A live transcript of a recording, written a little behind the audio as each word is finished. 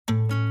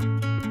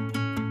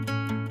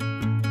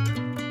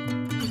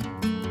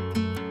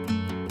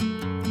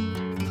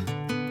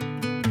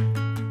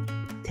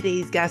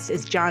Today's guest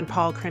is John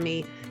Paul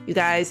Crimi. You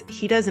guys,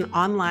 he does an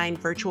online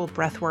virtual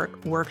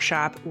breathwork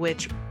workshop,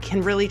 which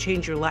can really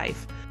change your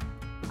life.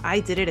 I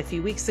did it a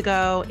few weeks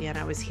ago and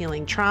I was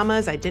healing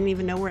traumas I didn't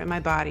even know were in my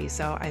body.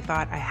 So I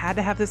thought I had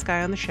to have this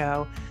guy on the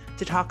show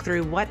to talk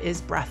through what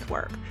is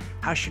breathwork.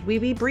 How should we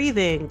be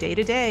breathing day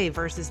to day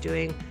versus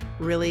doing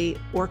really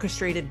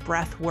orchestrated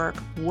breathwork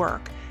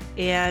work?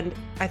 And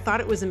I thought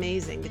it was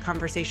amazing, the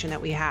conversation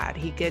that we had.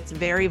 He gets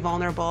very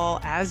vulnerable,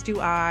 as do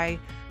I.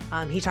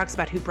 He talks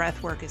about who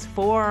breathwork is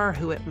for,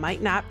 who it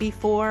might not be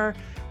for.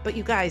 But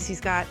you guys, he's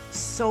got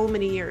so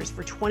many years.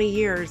 For 20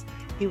 years,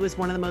 he was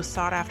one of the most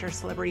sought after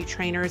celebrity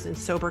trainers and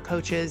sober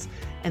coaches.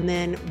 And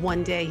then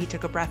one day he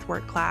took a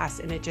breathwork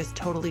class and it just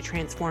totally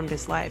transformed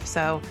his life.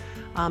 So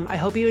I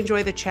hope you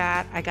enjoy the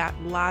chat. I got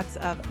lots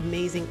of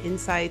amazing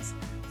insights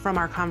from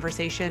our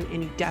conversation,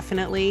 and you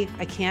definitely,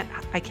 I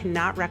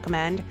cannot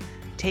recommend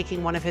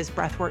taking one of his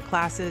breathwork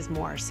classes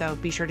more. So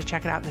be sure to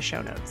check it out in the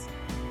show notes.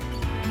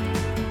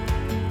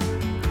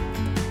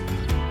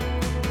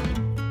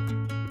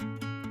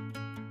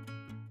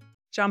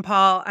 John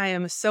Paul, I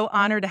am so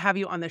honored to have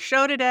you on the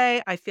show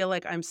today. I feel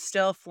like I'm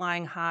still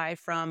flying high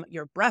from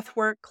your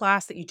breathwork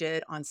class that you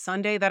did on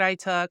Sunday that I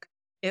took.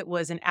 It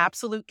was an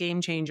absolute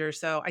game changer.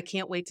 So I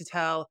can't wait to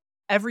tell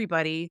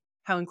everybody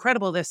how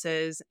incredible this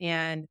is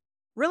and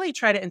really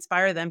try to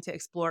inspire them to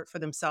explore it for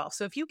themselves.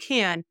 So if you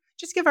can,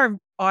 just give our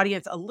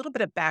audience a little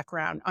bit of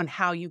background on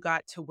how you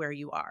got to where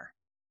you are.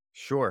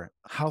 Sure.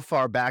 How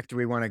far back do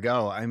we want to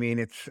go? I mean,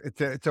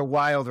 it's a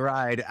wild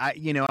ride.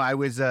 I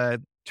was a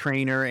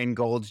trainer in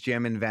Gold's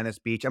Gym in Venice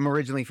Beach. I'm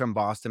originally from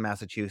Boston,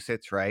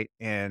 Massachusetts, right?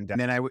 And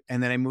then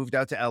I moved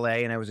out to LA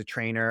and I was a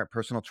trainer,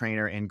 personal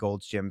trainer in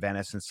Gold's Gym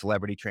Venice and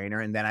celebrity trainer.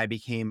 And then I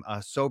became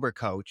a sober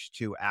coach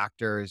to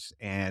actors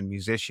and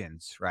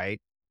musicians,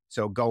 right?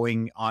 So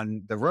going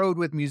on the road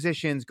with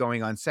musicians,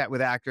 going on set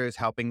with actors,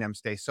 helping them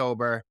stay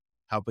sober,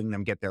 helping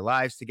them get their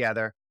lives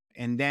together.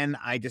 And then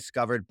I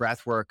discovered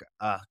breathwork,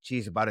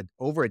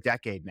 over a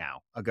decade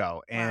now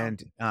ago. Wow.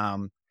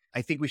 And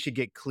I think we should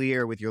get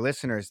clear with your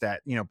listeners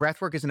that,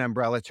 breathwork is an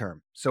umbrella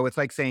term. So it's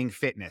like saying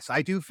fitness.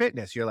 I do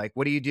fitness. You're like,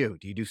 what do you do?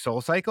 Do you do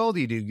Soul Cycle?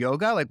 Do you do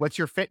yoga? Like, what's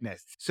your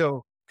fitness?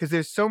 So, because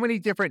there's so many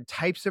different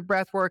types of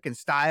breathwork and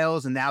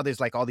styles. And now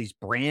there's like all these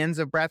brands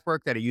of breathwork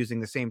that are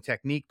using the same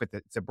technique, but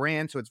it's a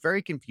brand. So it's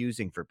very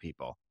confusing for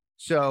people.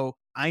 So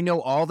I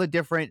know all the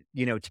different,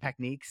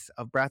 techniques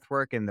of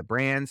breathwork and the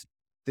brands.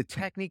 The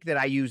technique that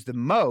I use the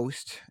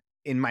most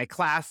in my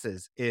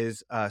classes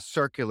is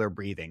circular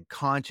breathing,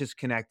 conscious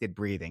connected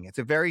breathing. It's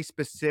a very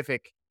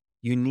specific,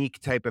 unique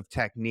type of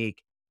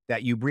technique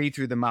that you breathe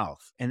through the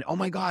mouth. And oh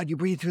my God, you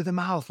breathe through the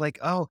mouth. Like,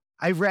 oh,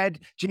 I read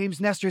James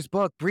Nestor's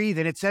book, Breathe,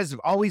 and it says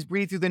always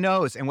breathe through the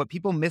nose. And what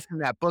people miss in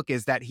that book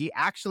is that he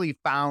actually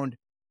found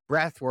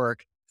breath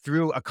work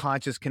through a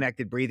conscious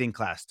connected breathing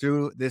class,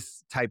 through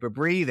this type of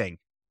breathing,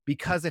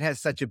 because it has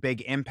such a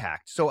big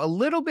impact. So a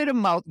little bit of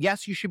mouth,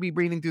 yes, you should be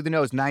breathing through the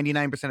nose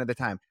 99% of the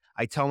time.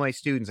 I tell my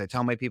students, I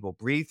tell my people,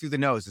 breathe through the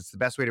nose. It's the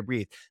best way to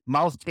breathe.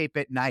 Mouth tape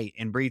at night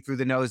and breathe through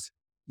the nose.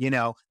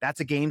 That's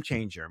a game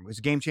changer. It was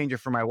a game changer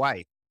for my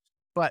wife.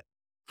 But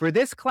for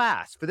this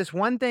class, for this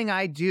one thing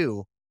I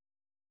do,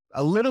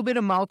 a little bit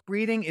of mouth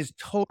breathing is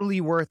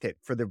totally worth it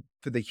for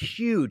the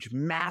huge,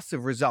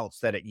 massive results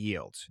that it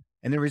yields.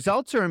 And the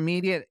results are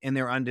immediate and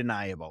they're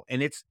undeniable.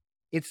 And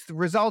the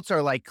results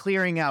are like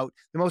clearing out.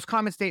 The most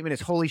common statement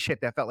is, holy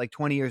shit, that felt like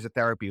 20 years of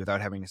therapy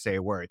without having to say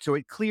a word. So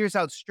it clears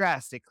out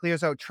stress. It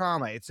clears out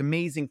trauma. It's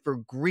amazing for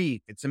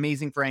grief. It's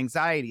amazing for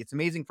anxiety. It's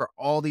amazing for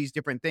all these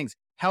different things,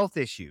 health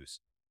issues.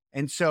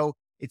 And so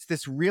it's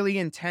this really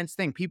intense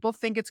thing. People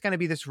think it's going to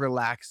be this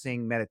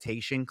relaxing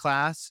meditation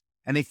class.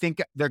 And they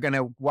think they're going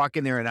to walk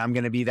in there and I'm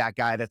going to be that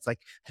guy that's like,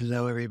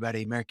 hello,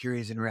 everybody,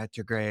 Mercury's in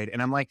retrograde.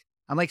 And I'm like,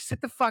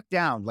 sit the fuck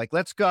down. Like,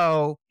 let's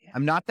go. Yeah.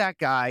 I'm not that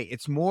guy.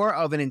 It's more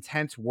of an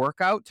intense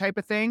workout type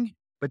of thing.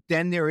 But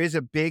then there is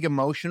a big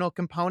emotional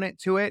component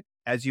to it,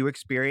 as you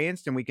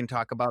experienced. And we can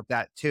talk about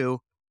that too.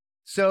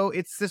 So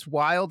it's this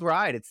wild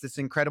ride. It's this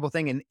incredible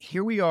thing. And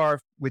here we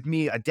are with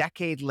me a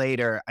decade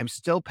later. I'm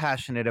still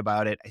passionate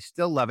about it. I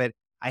still love it.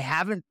 I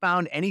haven't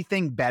found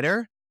anything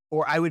better,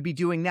 or I would be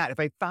doing that. If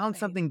I found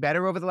something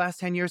better over the last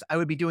 10 years, I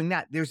would be doing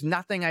that. There's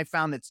nothing I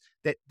found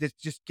that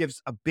just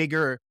gives a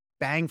bigger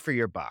bang for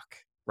your buck,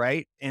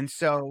 right? And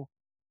so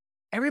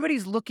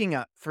everybody's looking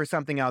up for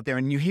something out there,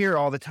 and you hear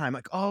all the time,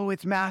 like, oh,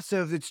 it's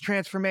massive, it's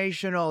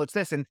transformational, it's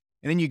this. And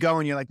then you go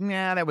and you're like,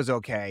 nah, that was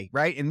okay,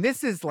 right? And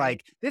this is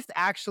like, this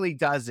actually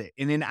does it.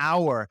 In an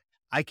hour,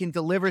 I can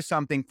deliver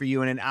something for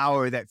you in an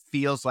hour that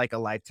feels like a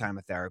lifetime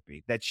of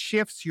therapy, that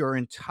shifts your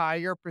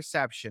entire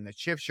perception, that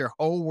shifts your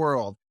whole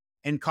world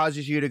and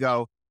causes you to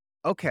go,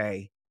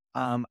 okay,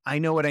 I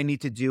know what I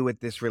need to do with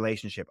this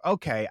relationship.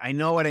 Okay, I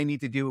know what I need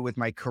to do with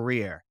my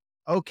career.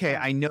 Okay,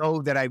 I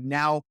know that I've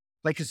now,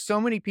 like, because so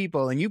many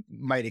people, and you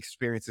might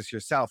experience this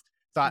yourself,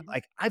 thought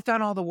like, I've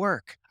done all the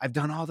work. I've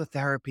done all the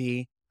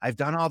therapy. I've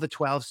done all the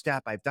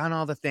 12-step. I've done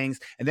all the things.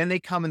 And then they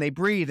come and they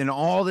breathe and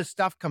all this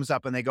stuff comes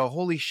up and they go,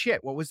 holy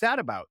shit, what was that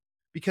about?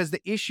 Because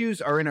the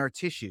issues are in our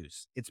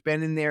tissues. It's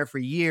been in there for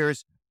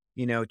years.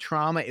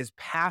 Trauma is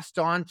passed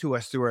on to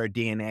us through our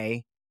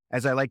DNA.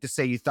 As I like to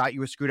say, you thought you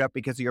were screwed up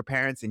because of your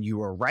parents and you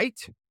were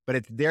right, but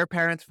it's their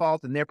parents'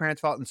 fault and their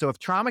parents' fault. And so if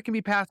trauma can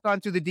be passed on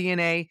through the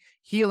DNA,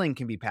 healing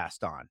can be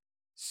passed on.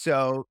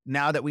 So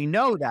now that we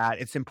know that,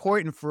 it's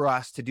important for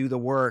us to do the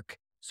work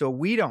so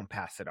we don't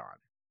pass it on.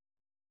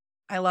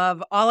 I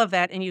love all of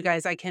that, and you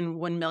guys, I can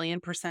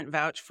 1,000,000%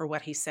 vouch for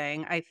what he's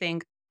saying. I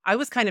think I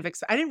was kind of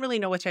I didn't really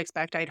know what to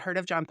expect. I'd heard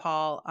of John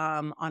Paul,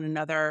 on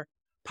another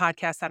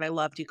podcast that I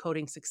love,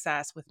 Decoding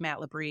Success with Matt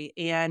Labrie,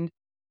 and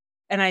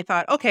I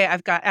thought, "Okay,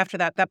 I've got," after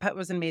that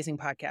was an amazing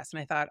podcast, and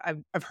I thought,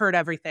 "I've heard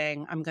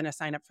everything. I'm gonna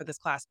sign up for this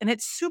class." And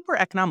it's super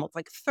economical. It's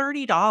like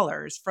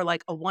 $30 for,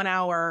 like, a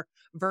one-hour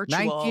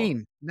virtual.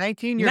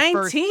 19 your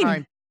first 19.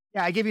 time.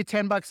 Yeah, I give you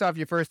 $10 off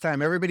your first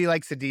time. Everybody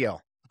likes a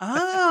deal.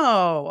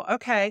 Oh,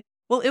 okay.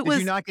 Well, it Did you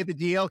was. not get the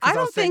deal? I Because 'Cause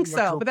I'll don't send think you a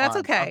so, but that's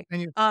coupon. I'll okay.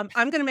 send you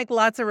I'm gonna make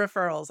lots of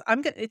referrals.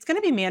 It's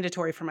gonna be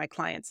mandatory for my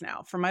clients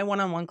now. For my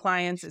one-on-one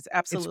clients, it's It's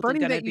absolutely funny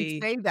gonna that you be.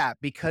 say that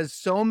because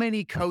so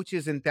many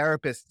coaches and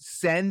therapists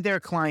send their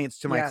clients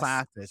to my Yes.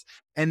 classes,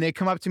 and they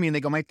come up to me and they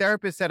go, "My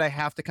therapist said I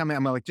have to come in."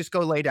 I'm like, "Just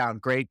go lay down.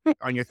 Great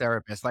on your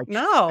therapist." Like,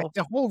 No.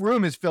 the whole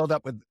room is filled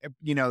up with,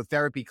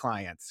 therapy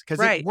clients because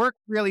it Right. works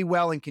really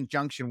well in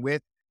conjunction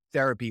with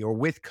therapy or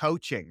with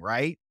coaching,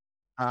 right?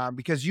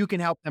 Because you can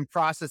help them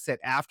process it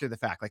after the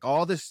fact. Like,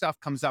 all this stuff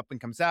comes up and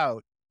comes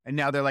out, and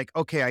now they're like,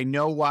 "Okay, I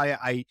know why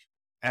I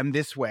am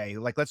this way.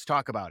 Like, let's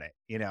talk about it,"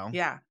 you know?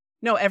 Yeah.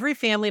 No, every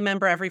family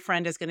member, every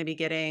friend is gonna be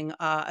getting,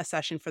 a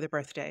session for their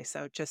birthday,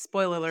 so just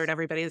spoiler alert,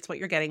 everybody, that's what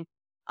you're getting.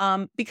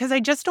 Because I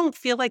just don't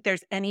feel like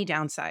there's any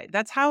downside.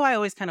 That's how I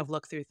always kind of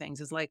look through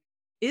things, is like,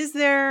 is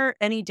there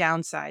any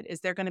downside?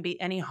 Is there gonna be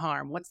any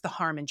harm? What's the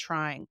harm in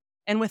trying?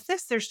 And with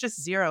this, there's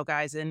just 0,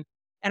 guys, and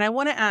I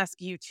wanna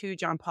ask you too,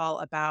 John Paul,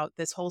 about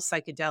this whole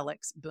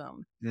psychedelics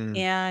boom. Mm.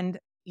 And,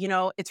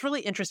 it's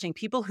really interesting.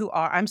 People who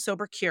are, I'm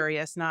sober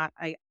curious, not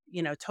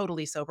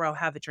totally sober. I'll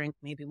have a drink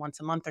maybe once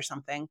a month or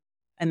something,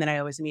 and then I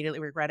always immediately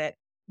regret it.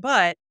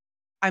 But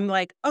I'm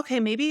like, okay,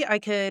 maybe I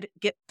could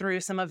get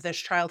through some of this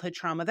childhood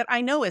trauma that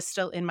I know is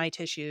still in my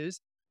tissues,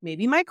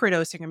 maybe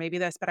microdosing or maybe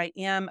this, but I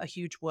am a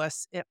huge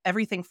wuss.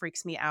 Everything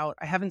freaks me out.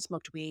 I haven't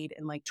smoked weed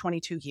in like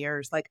 22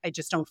 years. Like, I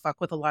just don't fuck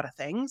with a lot of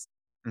things.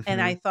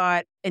 And I Mhm.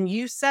 thought, and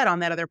you said on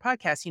that other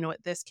podcast,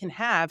 what, this can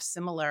have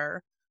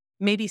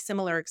maybe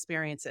similar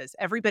experiences.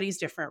 Everybody's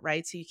different,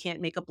 right? So you can't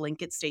make a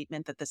blanket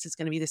statement that this is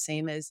going to be the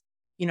same as,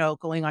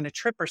 going on a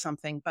trip or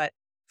something. But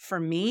for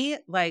me,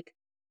 like,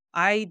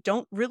 I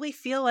don't really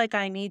feel like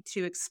I need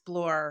to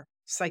explore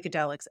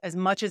psychedelics as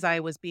much as I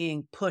was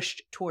being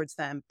pushed towards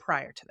them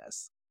prior to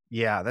this.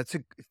 Yeah,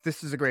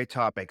 this is a great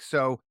topic.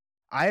 So,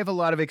 I have a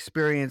lot of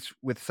experience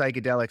with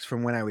psychedelics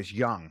from when I was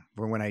young,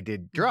 from when I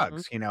did Mhm.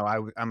 drugs.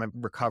 I'm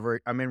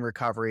in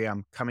recovery.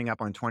 I'm coming up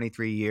on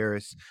 23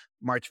 years.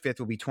 March 5th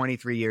will be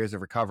 23 years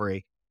of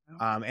recovery.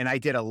 Okay. And I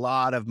did a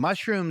lot of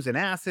mushrooms and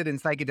acid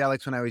and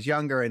psychedelics when I was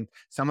younger, and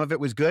some of it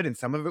was good and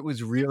some of it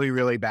was really,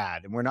 really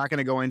bad. And we're not going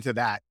to go into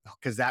that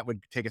because that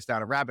would take us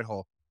down a rabbit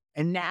hole.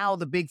 And now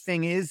the big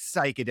thing is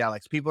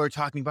psychedelics. People are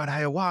talking about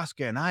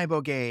ayahuasca and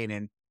ibogaine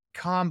and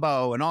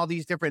combo and all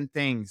these different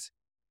things.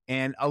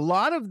 And a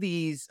lot of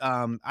these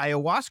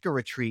ayahuasca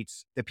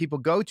retreats that people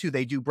go to,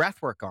 they do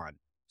breath work on.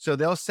 So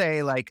they'll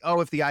say, like,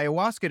 oh, if the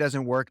ayahuasca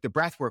doesn't work, the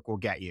breath work will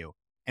get you.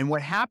 And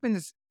what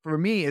happens for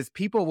me is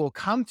people will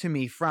come to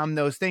me from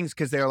those things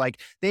because they're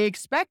like, they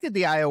expected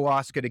the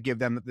ayahuasca to give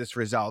them this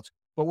result.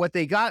 But what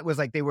they got was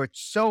like they were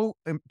so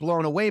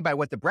blown away by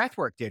what the breath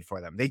work did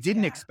for them. They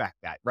didn't Yeah. expect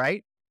that.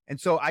 Right. And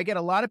so I get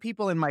a lot of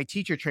people in my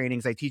teacher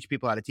trainings. I teach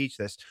people how to teach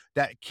this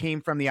that came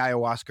from the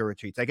ayahuasca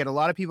retreats. I get a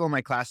lot of people in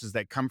my classes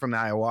that come from the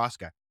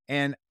ayahuasca,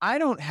 and I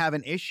don't have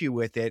an issue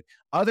with it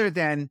other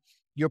than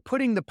you're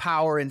putting the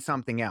power in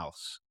something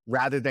else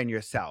rather than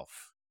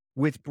yourself.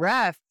 With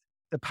breath,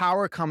 the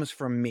power comes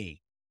from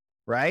me,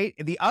 right?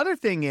 The other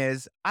thing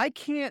is, I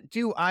can't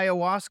do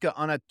ayahuasca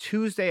on a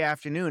Tuesday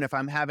afternoon if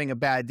I'm having a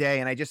bad day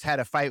and I just had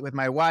a fight with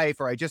my wife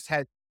or I just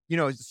had,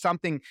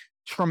 something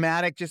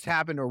traumatic just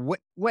happened or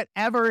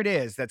whatever it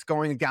is that's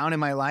going down in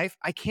my life.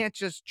 I can't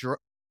just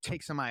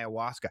take some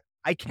ayahuasca.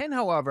 I can,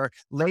 however,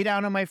 lay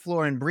down on my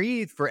floor and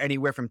breathe for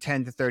anywhere from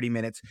 10 to 30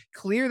 minutes,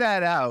 clear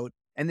that out.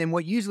 And then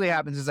what usually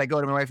happens is I go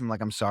to my wife and I'm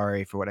like, I'm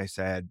sorry for what I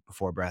said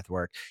before breath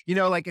work.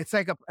 Like it's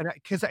like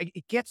because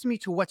it gets me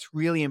to what's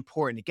really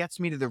important. It gets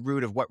me to the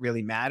root of what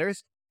really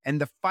matters.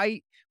 And the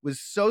fight was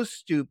so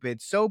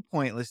stupid, so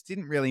pointless,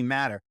 didn't really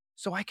matter.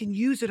 So I can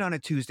use it on a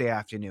Tuesday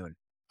afternoon.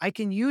 I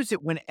can use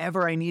it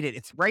whenever I need it.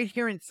 It's right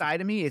here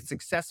inside of me. It's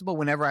accessible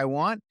whenever I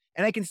want,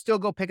 and I can still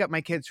go pick up my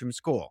kids from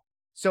school.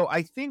 So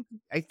I think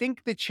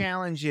the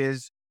challenge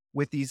is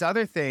with these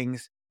other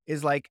things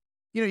is like,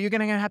 you're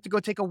gonna have to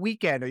go take a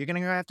weekend or you're gonna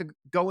have to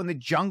go in the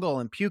jungle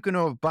and puke into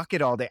a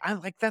bucket all day.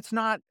 I'm like, that's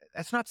not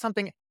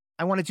something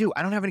I want to do.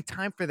 I don't have any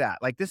time for that.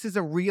 Like, this is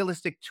a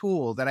realistic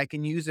tool that I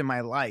can use in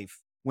my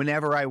life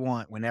whenever I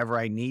want, whenever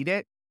I need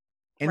it.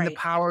 And the Right.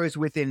 power is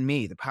within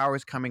me. The power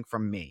is coming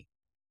from me.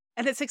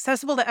 And it's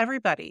accessible to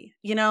everybody.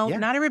 Yeah,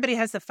 Not everybody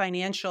has the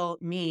financial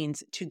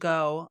means to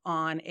go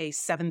on a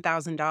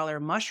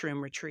 $7,000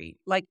 mushroom retreat.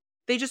 Like,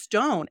 they just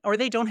don't, or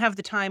they don't have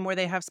the time, or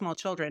they have small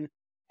children.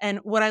 And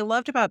what I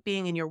loved about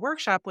being in your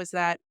workshop was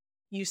that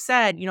you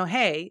said,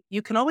 hey,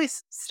 you can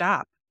always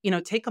stop,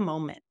 take a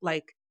moment.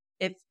 Like,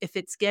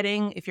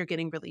 if you're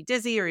getting really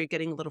dizzy or you're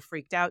getting a little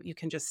freaked out, you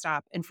can just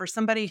stop. And for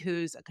somebody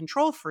who's a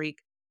control freak,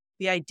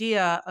 the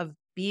idea of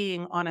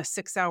being on a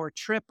 6-hour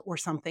trip or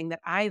something that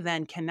I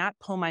then cannot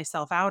pull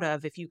myself out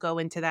of if you go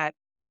into that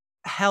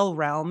hell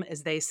realm,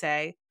 as they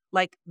say,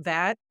 like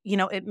that,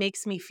 it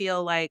makes me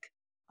feel like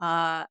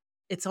uh,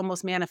 it's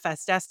almost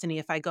manifest destiny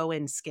if I go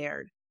in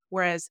scared.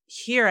 Whereas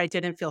here, I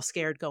didn't feel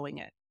scared going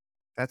in.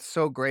 that's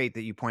so great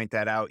that you point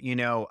that out.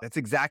 That's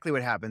exactly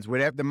what happens.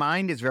 Whatever the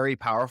mind is very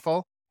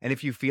powerful. And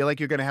if you feel like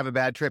you're going to have a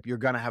bad trip, you're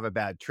going to have a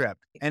bad trip.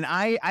 And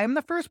I'm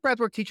the first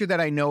breathwork teacher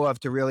that I know of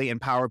to really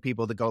empower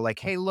people to go like,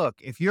 hey,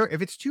 look, if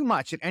it's too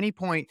much at any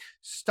point,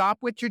 stop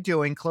what you're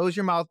doing, close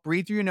your mouth,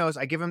 breathe through your nose.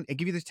 I give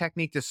you this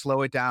technique to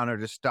slow it down or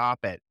to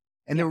stop it.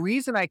 And the Yeah.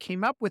 reason I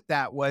came up with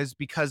that was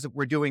because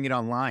we're doing it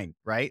online,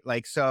 right?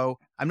 Like, so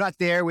I'm not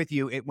there with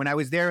you. When I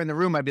was there in the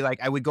room, I'd be like,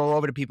 I would go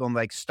over to people and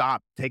like,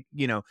 stop,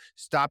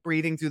 stop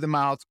breathing through the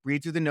mouth,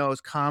 breathe through the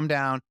nose, calm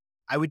down.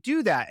 I would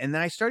do that. And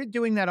then I started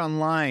doing that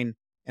online.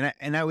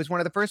 And I was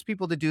one of the first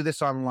people to do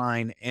this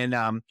online. And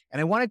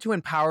I wanted to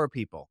empower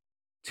people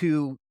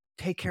to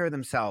take care of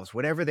themselves,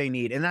 whatever they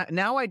need. And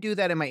now I do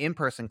that in my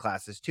in-person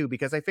classes too,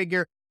 because I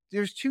figure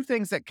there's two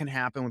things that can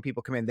happen when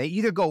people come in. They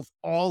either go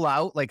all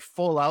out, like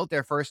full out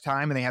their first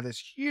time, and they have this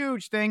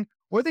huge thing,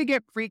 or they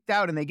get freaked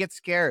out and they get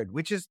scared,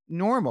 which is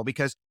normal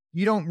because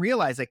you don't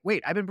realize, like,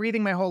 wait, I've been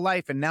breathing my whole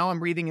life and now I'm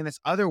breathing in this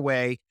other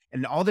way.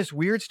 And all this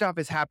weird stuff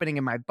is happening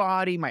in my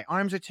body. My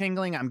arms are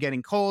tingling. I'm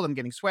getting cold. I'm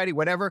getting sweaty,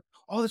 whatever,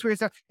 all this weird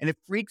stuff. And it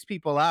freaks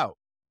people out.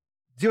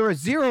 There are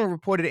zero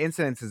reported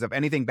incidences of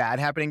anything bad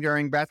happening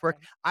during breath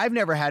work. I've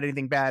never had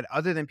anything bad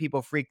other than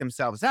people freak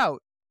themselves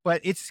out, but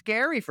it's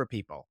scary for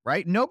people,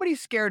 right? Nobody's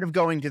scared of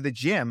going to the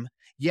gym,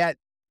 yet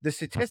the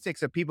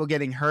statistics of people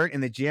getting hurt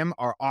in the gym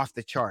are off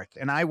the charts.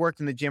 And I worked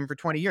in the gym for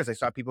 20 years. I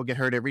saw people get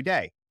hurt every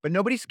day, but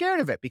nobody's scared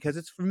of it because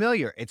it's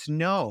familiar, it's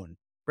known.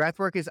 Breath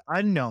work is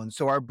unknown.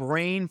 So our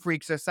brain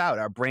freaks us out.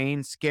 Our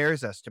brain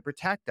scares us to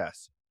protect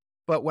us.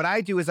 But what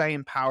I do is I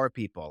empower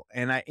people,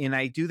 and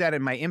I do that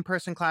in my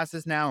in-person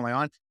classes now, and my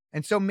on.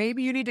 And so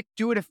maybe you need to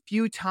do it a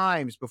few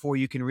times before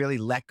you can really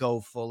let go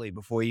fully,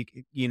 before you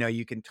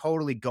can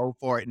totally go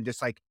for it and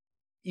just like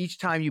each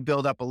time you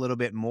build up a little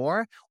bit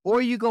more,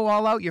 or you go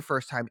all out your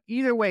first time.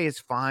 Either way is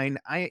fine.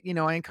 I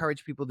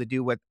encourage people to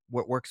do what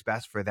works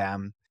best for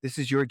them. This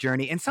is your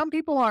journey. And some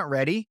people aren't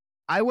ready.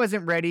 I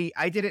wasn't ready.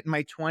 I did it in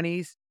my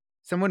 20s.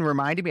 Someone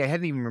reminded me, I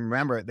hadn't even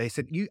remember it. They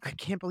said, I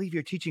can't believe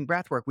you're teaching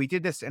breath work. We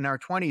did this in our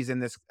 20s in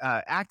this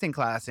acting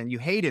class and you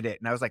hated it.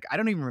 And I was like, I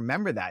don't even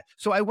remember that.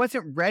 So I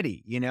wasn't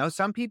ready.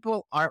 Some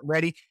people aren't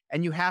ready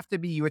and you have to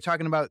be. You were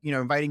talking about,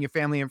 inviting your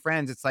family and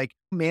friends. It's like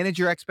manage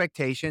your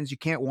expectations. You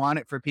can't want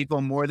it for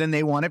people more than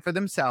they want it for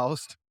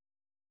themselves,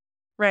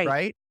 Right.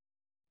 right?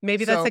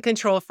 Maybe that's So, the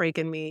control freak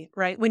in me,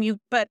 right?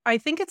 But I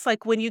think it's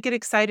like when you get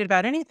excited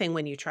about anything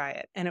when you try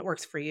it and it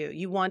works for you,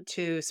 you want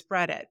to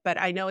spread it. But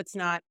I know it's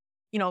not,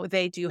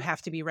 they do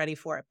have to be ready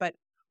for it. But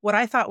what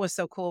I thought was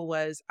so cool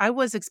was I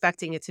was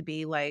expecting it to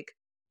be like,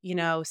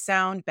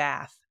 sound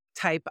bath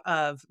type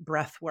of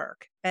breath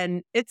work.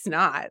 And it's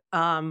not.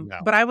 no.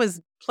 But I was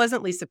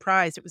pleasantly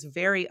surprised. It was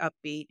very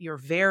upbeat. You're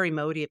very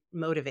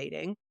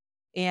motivating.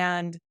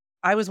 And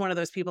I was one of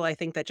those people I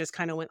think that just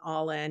kind of went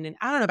all in. And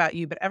I don't know about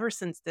you, but ever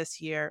since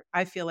this year,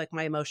 I feel like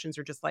my emotions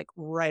are just like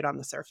right on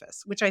the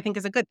surface, which I think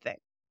is a good thing.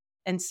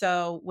 And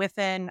so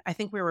I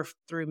think we were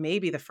through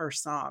maybe the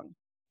first song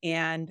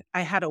and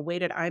I had a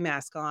weighted eye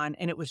mask on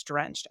and it was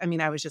drenched. I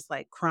mean, I was just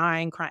like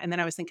crying, crying. And then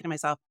I was thinking to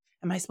myself,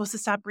 am I supposed to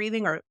stop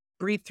breathing or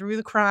breathe through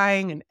the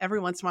crying? And every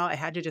once in a while I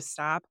had to just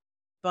stop.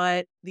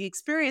 But the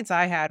experience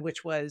I had,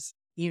 which was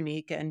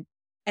unique and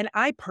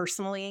I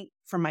personally,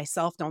 for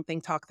myself, don't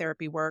think talk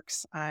therapy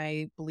works.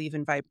 I believe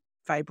in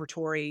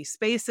vibratory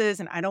spaces,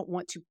 and I don't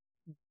want to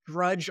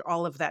drudge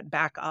all of that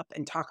back up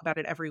and talk about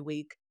it every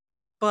week.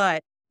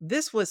 But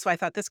so I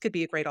thought this could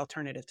be a great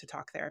alternative to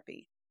talk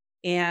therapy.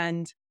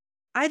 And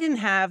I didn't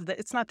have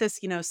it's not this,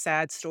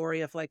 sad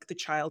story of like the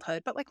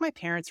childhood, but like my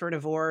parents were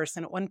divorced.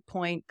 And at one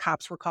point,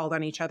 cops were called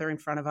on each other in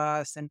front of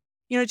us. And,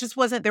 it just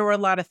wasn't, there were a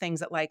lot of things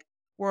that like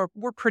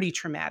were pretty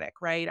traumatic,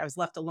 right? I was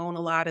left alone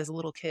a lot as a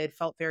little kid,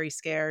 felt very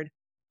scared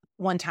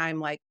one time,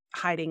 like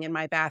hiding in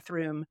my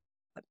bathroom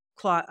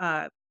clo-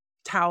 uh,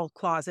 towel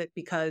closet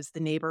because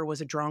the neighbor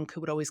was a drunk who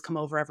would always come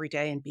over every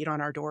day and beat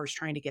on our doors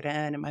trying to get in.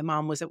 And my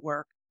mom was at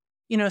work,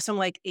 so I'm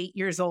like 8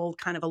 years old,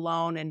 kind of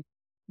alone. And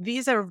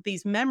these are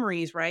these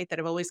memories, right, that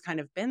have always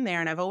kind of been there.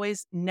 And I've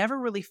always never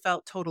really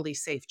felt totally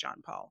safe,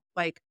 John Paul.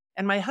 Like,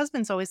 and my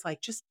husband's always like,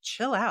 just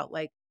chill out.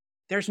 Like,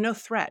 there's no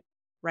threat,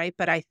 right?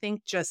 But I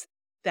think just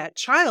that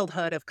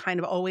childhood of kind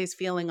of always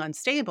feeling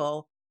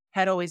unstable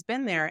had always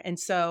been there. And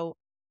so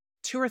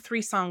 2 or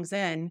 3 songs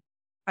in,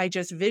 I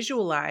just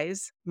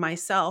visualize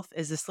myself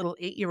as this little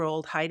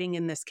 8-year-old hiding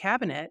in this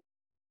cabinet,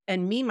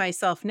 and me,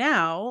 myself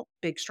now,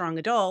 big, strong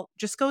adult,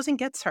 just goes and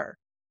gets her.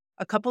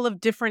 A couple of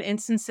different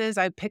instances,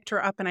 I picked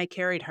her up and I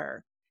carried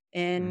her.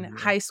 In Mhm.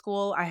 high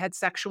school, I had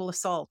sexual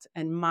assault,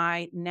 and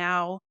my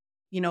now,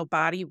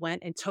 body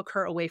went and took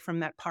her away from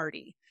that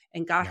party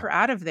and got Yeah. her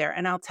out of there.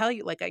 And I'll tell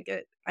you, like,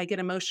 I get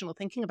emotional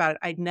thinking about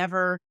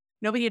it.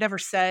 Nobody had ever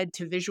said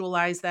to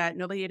visualize that.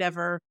 Nobody had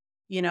ever,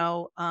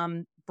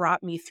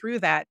 brought me through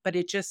that, but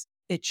it just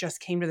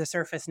came to the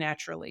surface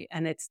naturally,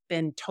 and it's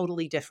been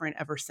totally different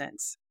ever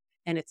since.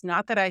 And it's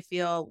not that I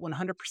feel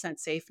 100%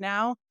 safe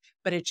now,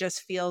 but it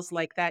just feels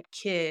like that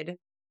kid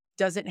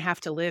doesn't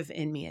have to live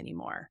in me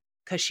anymore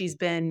because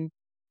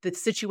the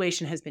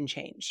situation has been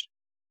changed.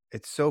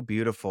 It's so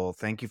beautiful.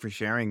 Thank you for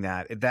sharing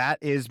that. That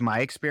is my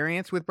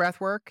experience with breath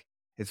work.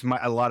 It's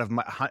a lot of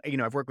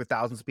I've worked with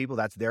thousands of people.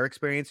 That's their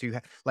experience.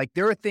 Like,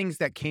 there are things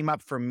that came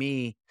up for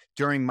me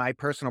during my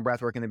personal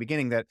breath work in the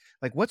beginning that,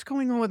 like, what's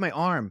going on with my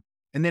arm?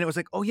 And then it was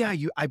like, oh yeah,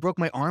 I broke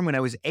my arm when I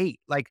was 8.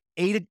 Like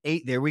 8 at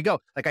 8, there we go.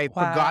 Like, I had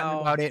forgotten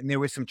Wow. about it and there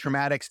was some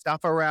traumatic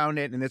stuff around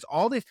it. And there's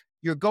all this,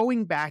 you're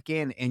going back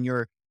in and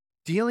you're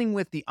dealing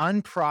with the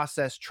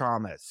unprocessed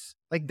traumas.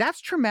 Like, that's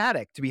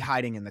traumatic to be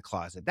hiding in the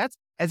closet. That's,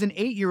 as an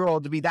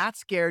 8-year-old, to be that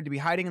scared to be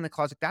hiding in the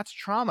closet, that's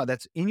trauma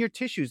that's in your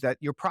tissues that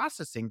you're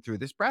processing through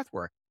this breath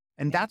work.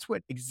 And Yeah. that's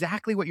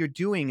exactly what you're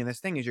doing in this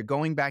thing is you're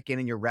going back in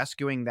and you're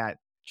rescuing that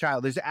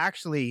child. There's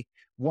actually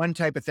one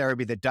type of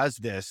therapy that does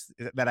this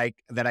that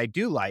I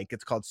do like.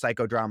 It's called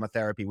psychodrama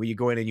therapy, where you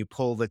go in and you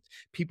pull the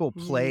people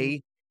Mm.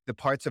 play the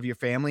parts of your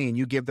family and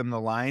you give them the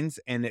lines,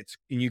 and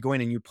you go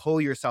in and you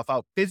pull yourself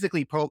out,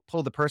 physically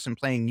pull the person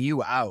playing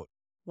you out.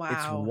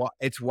 Wow.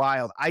 It's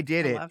wild. I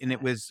did I it, love and it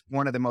that. was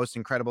one of the most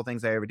incredible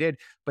things I ever did.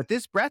 But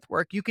this breath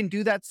work, you can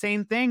do that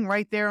same thing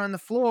right there on the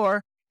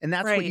floor, and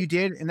that's what you Right.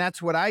 did, and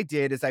that's what I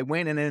did, is I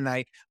went in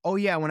and "Oh,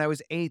 yeah, when I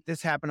was 8,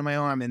 this happened to my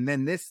arm, and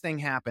then this thing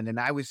happened, and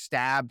I was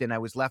stabbed, and I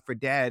was left for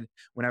dead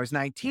when I was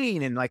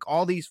 19," and, like,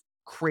 all these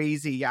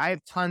crazy, I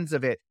have tons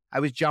of it. I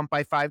was jumped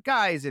by 5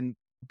 guys and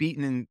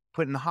beaten and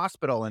put in the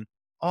hospital, and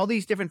all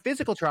these different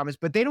physical traumas,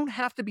 but they don't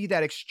have to be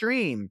that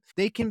extreme.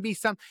 They can be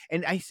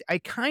and I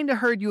kinda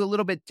heard you a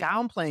little bit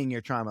downplaying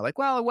your trauma, like,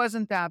 "Well, it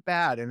wasn't that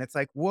bad," and it's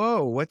like,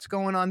 "Whoa, what's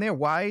going on there?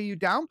 Why are you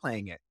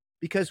downplaying it?"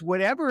 Because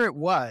whatever it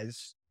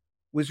was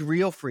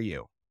real for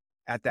you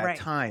at that Right.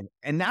 time,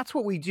 and that's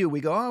what we do. We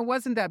go, "Oh, it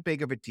wasn't that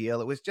big of a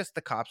deal. It was just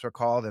the cops were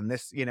called and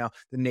this, the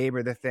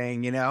neighbor, the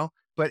thing,"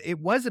 but it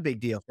was a big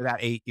deal for that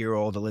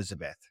 8-year-old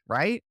Elizabeth,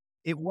 right?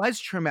 It was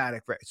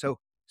traumatic for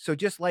so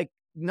just, like,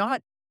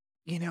 not,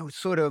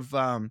 sort of,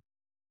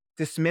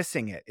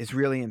 dismissing it is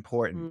really Mm.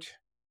 important,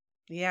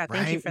 Yeah,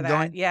 thank you right? for And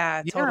that. going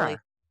Yeah, yeah,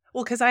 totally.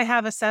 Well, because I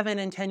have a 7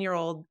 and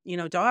 10-year-old,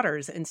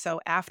 daughters, and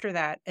so after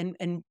that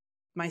and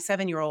my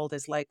 7-year-old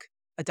is like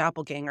a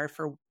doppelganger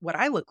for what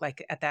I look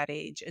like at that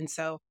age, and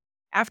so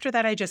after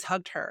that, I just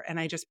hugged her, and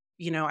I just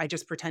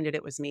pretended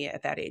it was me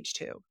at that age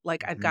too.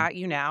 Like, "I've mhm, got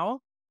you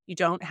now. You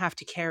don't have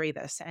to carry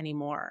this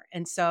anymore."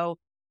 And so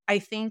I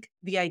think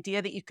the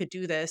idea that you could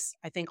do this,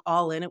 I think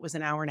all in, it was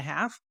an hour and a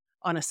half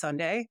on a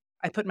Sunday.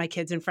 I put my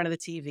kids in front of the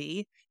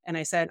TV and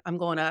I said, "I'm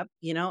going up,"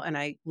 and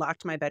I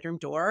locked my bedroom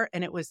door,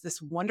 and it was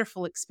this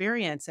wonderful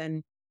experience,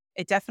 and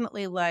it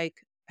definitely, like,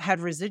 had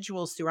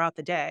residuals throughout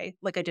the day.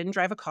 Like, I didn't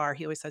drive a car.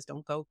 He always says,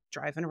 "Don't go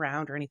driving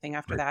around or anything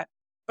after right. that."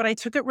 But I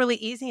took it really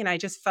easy, and I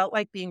just felt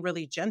like being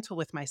really gentle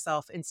with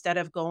myself instead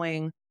of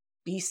going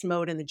beast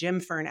mode in the gym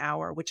for an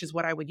hour, which is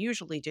what I would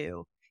usually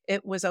do.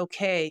 It was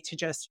okay to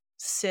just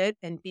sit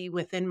and be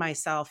within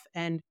myself,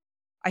 and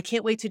I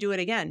can't wait to do it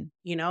again,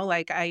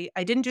 like, I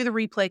didn't do the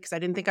replay because I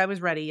didn't think I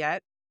was ready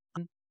yet.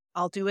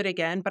 I'll do it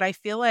again, but I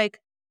feel like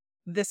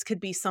this could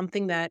be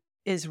something that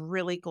is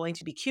really going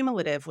to be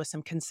cumulative with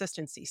some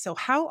consistency. So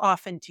how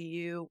often do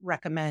you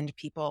recommend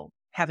people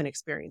have an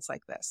experience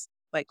like this,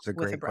 like It's a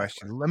with a great breath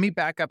question. work? Let me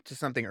back up to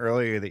something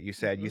earlier that you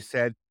said. You Mhm.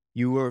 said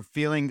you were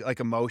feeling, like,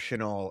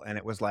 emotional, and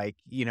it was like,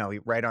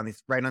 right on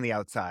the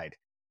outside.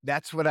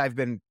 That's what I've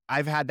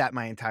had that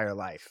my entire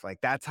life. Like,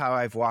 that's how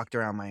I've walked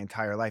around my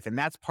entire life, and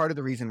that's part of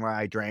the reason why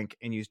I drank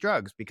and used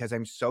drugs, because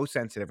I'm so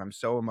sensitive, I'm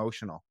so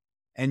emotional.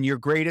 And your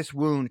greatest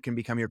wound can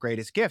become your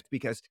greatest gift,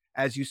 because,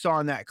 as you saw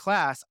in that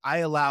class, I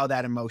allow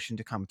that emotion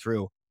to come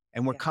through,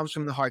 and what Yeah, comes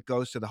from the heart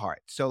goes to the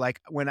heart. So, like,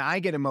 when I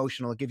get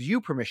emotional, it gives you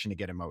permission to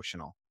get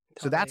emotional.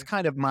 So that's totally.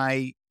 kind of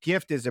my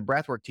gift as a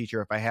breathwork teacher,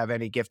 if I have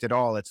any gift at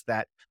all. It's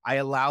that I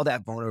allow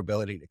that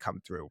vulnerability to come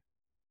through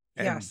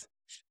and Yes.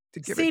 to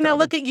give See, it to now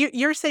other. look at you.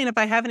 You're saying if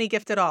I have any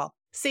gift at all.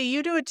 See,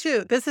 you do it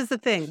too. This is the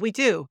thing. We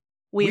do.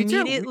 We We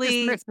do. We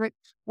just immediately miss it.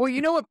 Well,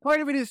 you know what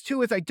part of it is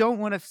too is I don't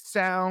want to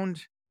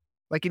sound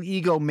like an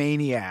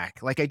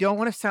egomaniac. Like, I don't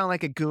want to sound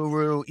like a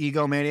guru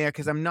egomaniac,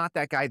 because I'm not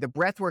that guy. The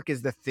breath work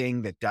is the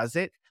thing that does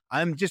it.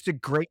 I'm just a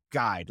great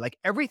guide. Like,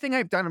 everything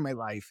I've done in my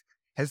life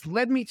has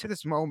led me to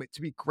this moment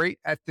to be great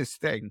at this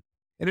thing.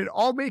 And it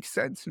all makes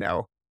sense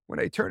now when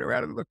I turn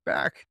around and look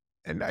back.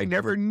 And I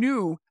never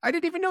knew, I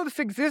didn't even know this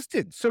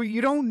existed. So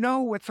you don't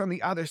know what's on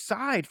the other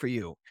side for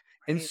you.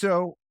 And right.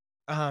 so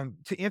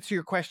To answer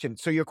your question,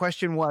 so your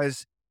question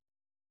was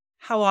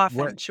How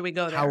what often should we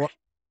go there? how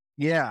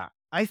yeah.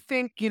 I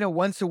think,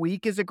 once a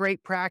week is a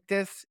great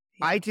practice.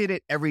 I Yeah. did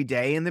it every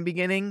day in the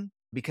beginning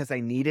because I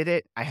needed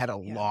it. I had a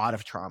Yeah. lot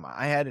of trauma.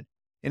 I had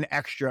an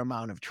extra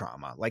amount of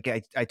trauma. Like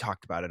I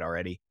talked about it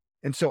already.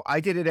 And so I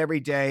did it every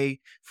day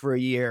for a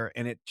year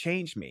and it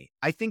changed me.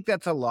 I think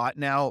that's a lot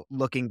now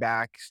looking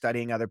back,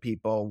 studying other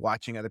people,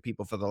 watching other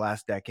people for the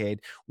last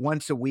decade.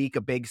 Once a week,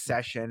 a big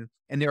session.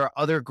 And there are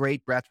other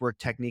great breathwork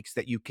techniques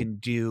that you can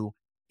do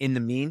in the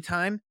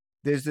meantime.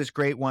 There's this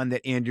great one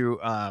that Andrew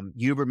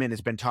Huberman has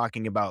been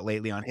talking about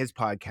lately on his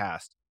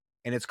podcast,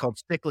 and it's called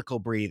cyclical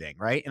breathing,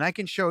 right? And I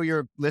can show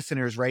your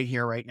listeners right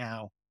here, right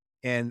now.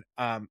 And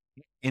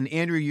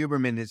Andrew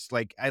Huberman is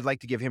like, I'd like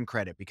to give him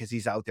credit because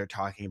he's out there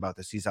talking about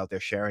this. He's out there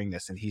sharing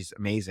this, and he's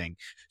amazing.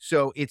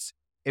 So it's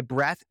a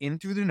breath in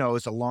through the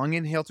nose, a long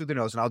inhale through the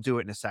nose, and I'll do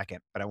it in a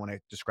second, but I want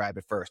to describe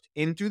it first.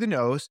 In through the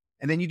nose,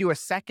 and then you do a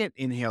second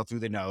inhale through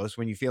the nose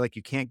when you feel like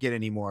you can't get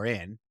any more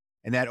in,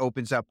 and that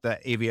opens up the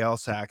AVL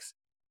sacs.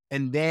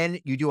 And then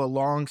you do a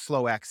long,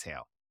 slow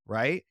exhale,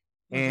 right?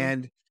 Hmm.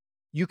 And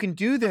you can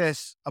do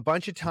this a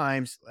bunch of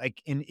times.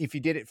 If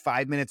you did it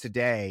 5 minutes a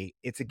day,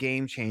 it's a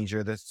game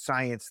changer. The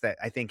science that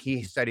I think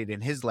he studied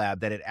in his lab,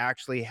 that it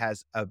actually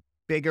has a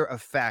bigger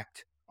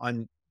effect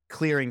on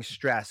clearing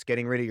stress,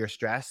 getting rid of your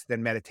stress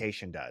than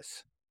meditation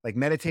does. Like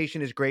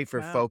meditation is great for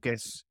Wow.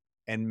 focus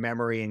and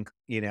memory, and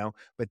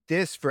but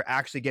this for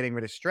actually getting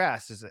rid of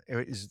stress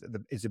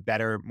is a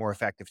better, more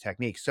effective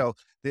technique. So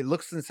it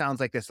looks and sounds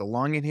like this: a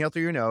long inhale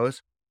through your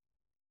nose.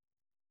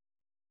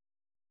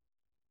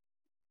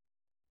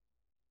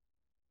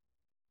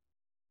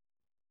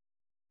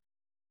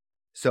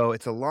 So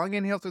it's a long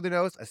inhale through the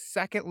nose, a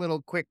second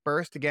little quick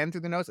burst again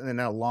through the nose, and then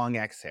a long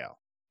exhale.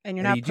 And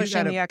you're And not you do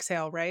pushing that. the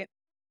exhale, right?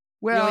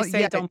 You Well, always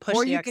say yeah, don't push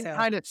or the you can exhale.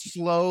 kind of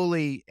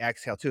slowly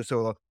exhale too.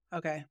 So,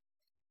 Okay.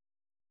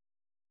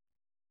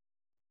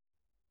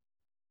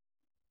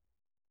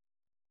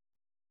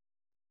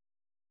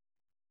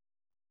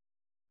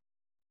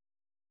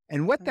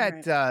 and what All that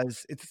right.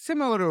 does, it's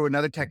similar to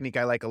another technique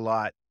I like a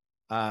lot,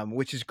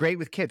 which is great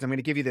with kids. I'm going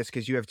to give you this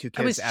because you have two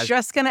I kids. was As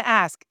just going to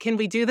ask, can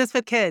we do this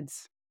with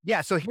kids?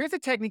 Yeah, so here's a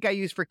technique I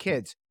use for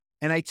kids,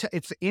 and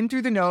it's in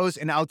through the nose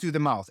and out through the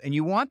mouth, and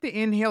you want the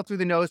inhale through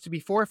the nose to be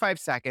 4 or 5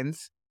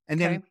 seconds, and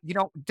then, Okay.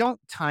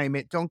 don't time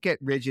it, don't get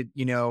rigid,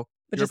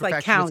 But you're a just like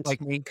perfectionist count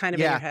like me. kind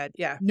of in your Yeah. head.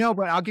 Yeah. No,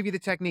 but I'll give you the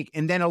technique,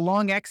 and then a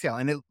long exhale,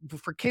 and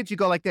for kids, you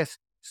go like this: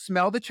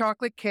 smell the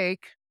chocolate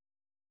cake,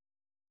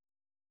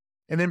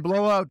 and then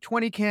blow out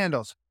 20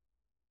 candles.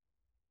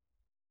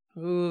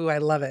 Ooh, I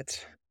love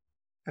it.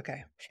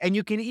 Okay. And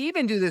you can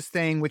even do this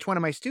thing, which one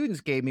of my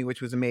students gave me,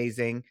 which was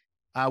amazing,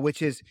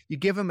 which is you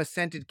give them a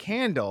scented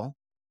candle,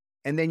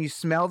 and then you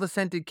smell the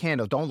scented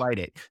candle. Don't light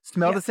it.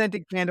 Smell Yeah. the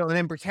scented candle and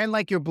then pretend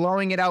like you're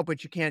blowing it out,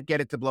 but you can't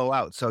get it to blow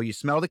out. So you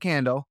smell the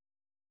candle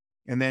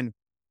and then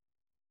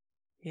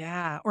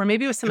Yeah. Or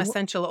maybe with some and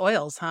essential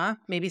oils, huh?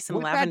 Maybe some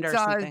what that lavender or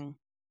does, something.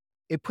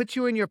 it puts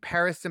you in your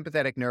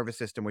parasympathetic nervous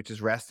system, which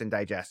is rest and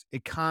digest.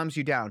 It calms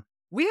you down.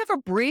 We have a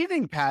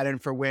breathing pattern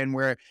for when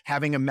we're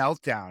having a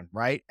meltdown,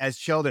 right? As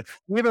children,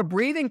 we have a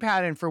breathing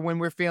pattern for when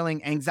we're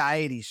feeling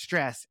anxiety,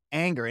 stress,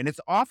 anger, and it's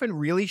often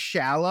really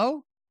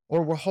shallow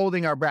or we're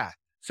holding our breath.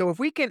 So if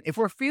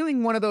we're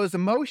feeling one of those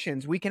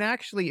emotions, we can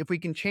actually, if we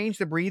can change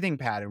the breathing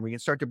pattern, we can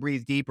start to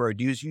breathe deeper or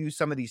use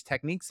some of these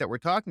techniques that we're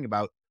talking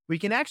about. We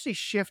can actually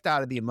shift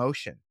out of the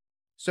emotion.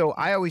 So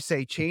Yeah. I always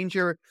say, change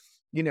your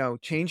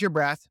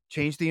breath,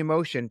 change the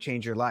emotion,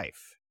 change your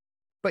life.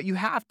 But you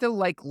have to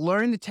like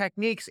learn the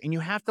techniques and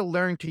you have to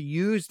learn to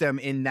use them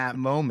in that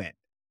moment.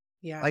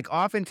 Yeah. Like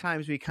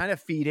oftentimes we kind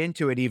of feed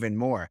into it even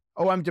more.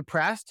 Oh, I'm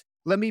depressed.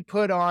 Let me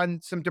put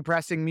on some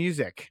depressing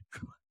music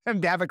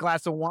and have a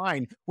glass of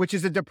wine, which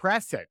is a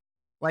depressant.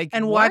 Like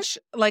And what? watch,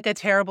 like, a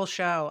terrible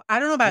show. I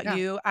don't know about Yeah.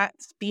 you,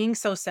 being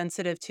so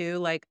sensitive too,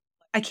 like,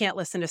 I can't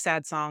listen to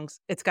sad songs.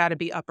 It's gotta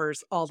be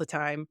uppers all the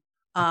time.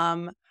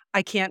 Um,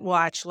 I can't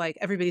watch, like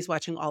everybody's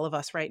watching All of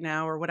Us right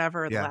now or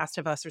whatever, or The Yeah. Last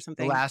of Us or The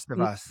something. Last of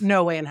Us.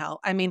 No way in hell.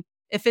 I mean,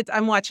 if it's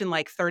I'm watching,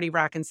 like, 30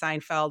 Rock and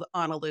Seinfeld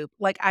on a loop.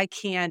 Like, I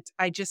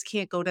just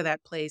can't go to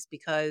that place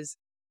because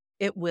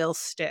it will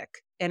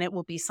stick, and it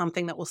will be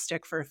something that will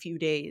stick for a few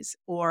days,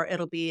 or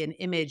it'll be an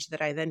image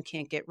that I then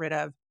can't get rid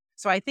of.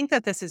 So I think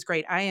that this is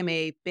great. I am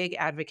a big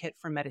advocate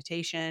for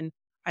meditation.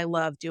 I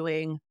love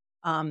doing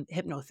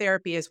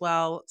hypnotherapy as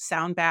well,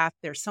 sound bath.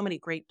 There's so many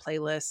great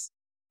playlists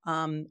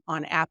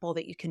on Apple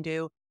that you can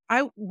do.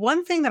 I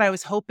One thing that I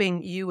was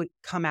hoping you would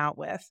come out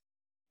with,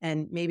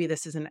 and maybe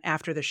this is an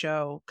after the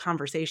show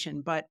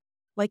conversation, but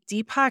like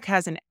Deepak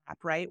has an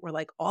app, right? Where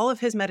like all of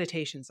his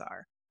meditations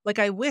are. Like,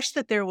 I wish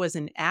that there was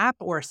an app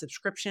or a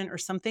subscription or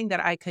something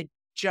that I could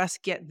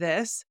just get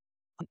this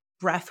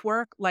breath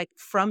work, like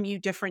from you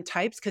different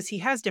types, because he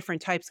has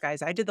different types,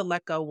 guys. I did the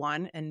let go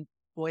one and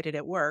boy, did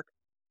it work.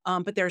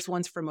 But there's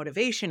ones for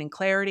motivation and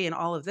clarity and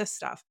all of this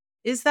stuff.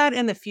 Is that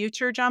in the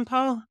future, John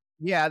Paul?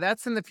 Yeah,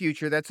 that's in the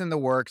future. That's in the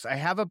works. I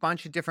have a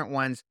bunch of different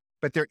ones.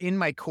 but they're in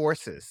my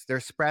courses. They're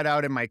spread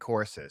out in my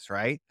courses,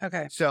 right?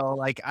 Okay. So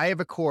like I have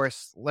a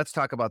course, let's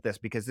talk about this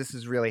because this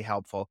is really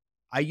helpful.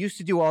 I used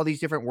to do all these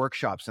different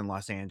workshops in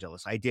Los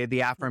Angeles. I did the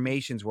Mhm.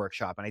 affirmations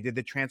workshop and I did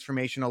the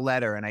transformational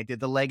letter and I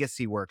did the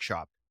legacy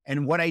workshop.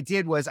 And what I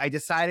did was I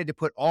decided to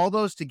put all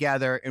those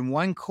together in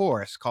one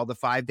course called the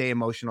 5-day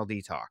emotional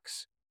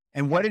detox.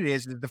 And what Okay. it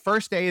is the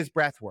first day is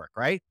breath work,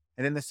 right?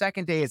 And then the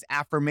second day is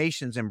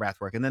affirmations and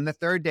breath work. And then the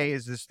third day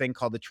is this thing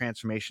called the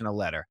transformational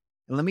letter.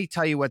 And let me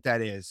tell you what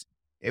that is.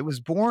 It was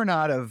born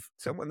out of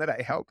someone that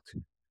I helped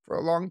for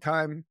a long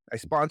time. I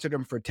sponsored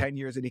him for 10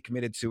 years and he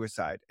committed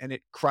suicide and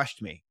it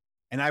crushed me.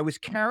 And I was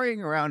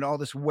carrying around all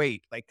this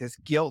weight, like this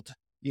guilt,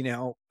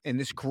 and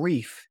this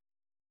grief.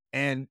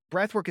 And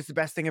breath work is the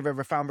best thing I've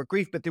ever found for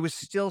grief, but there was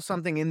still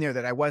something in there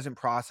that I wasn't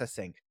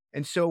processing.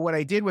 And so what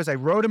I did was I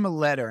wrote him a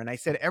letter and I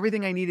said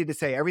everything I needed to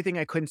say, everything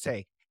I couldn't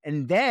say.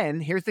 And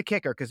then here's the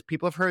kicker, because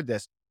people have heard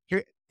this.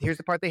 Here's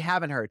the part they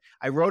haven't heard.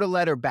 I wrote a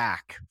letter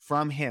back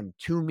from him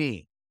to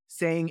me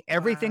saying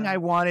everything I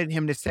Wow. wanted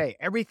him to say,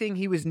 everything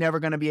he was never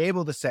going to be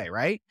able to say,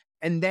 right?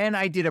 And then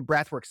I did a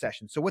breathwork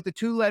session. So what the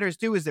two letters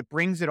do is it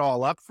brings it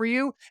all up for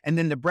you, and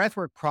then the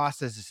breathwork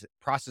processes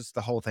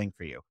the whole thing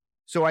for you.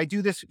 So I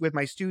do this with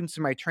my students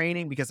in my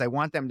training because I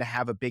want them to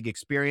have a big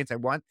experience. I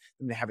want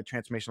them to have a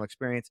transformational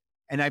experience.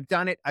 And I've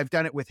done it. I've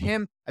done it with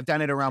him. I've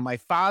done it around my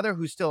father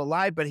who's still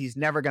alive, but he's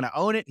never going to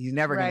own it. He's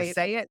never going to Right.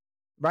 say it.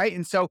 Right.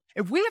 And so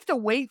if we have to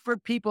wait for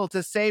people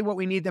to say what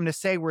we need them to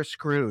say, we're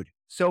screwed.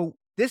 So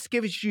this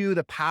gives you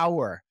the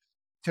power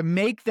to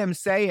make them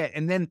say it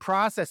and then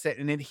process it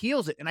and it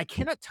heals it. And I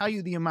cannot tell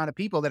you the amount of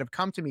people that have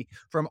come to me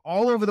from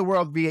all over the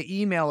world via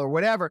email or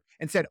whatever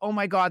and said, oh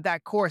my God,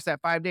 that course,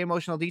 that 5-day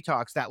emotional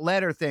detox, that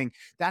letter thing,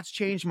 that's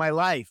changed my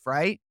life.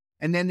 Right.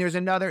 And then there's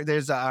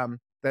the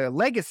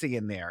legacy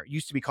in there. It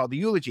used to be called the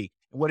eulogy.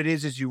 And what it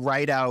is you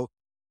write out,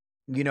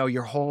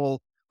 your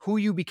whole who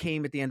you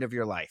became at the end of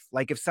your life.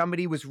 Like if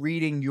somebody was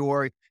reading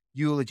your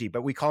eulogy,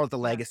 but we call it the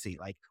Yeah. legacy,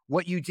 like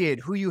what you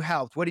did, who you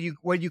helped, what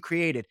you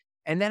created.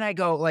 And then I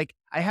go, like,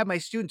 I have my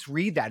students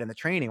read that in the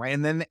training, right?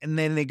 And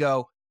then they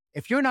go,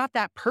 if you're not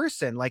that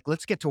person, like,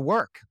 let's get to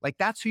work. Like,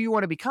 that's who you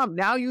want to become.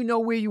 Now you know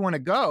where you want to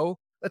go.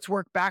 Let's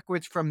work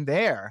backwards from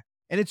there.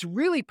 And it's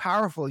really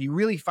powerful. You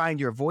really find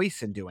your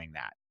voice in doing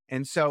that.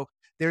 And so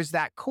there's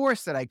that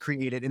course that I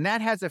created, and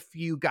that has a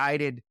few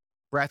guided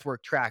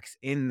breathwork tracks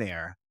in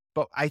there.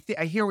 But I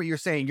hear what you're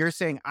saying. You're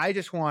saying I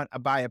just want to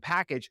buy a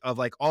package of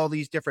like all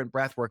these different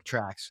breathwork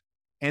tracks.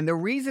 And the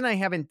reason I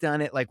haven't done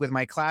it like with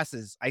my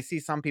classes, I see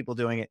some people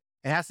doing it.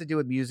 It has to do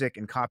with music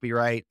and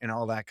copyright and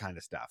all that kind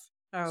of stuff.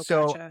 Oh,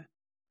 So gotcha.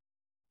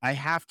 I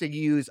have to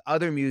use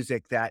other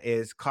music that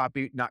is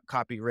not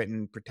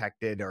copywritten,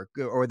 protected,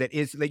 or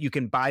that you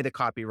can buy the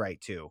copyright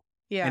to. And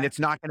Yeah. it's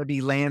not going to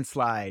be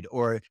Landslide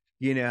or,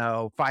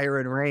 Fire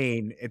and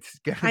Rain. It's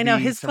going to I know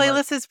be his some.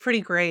 playlist is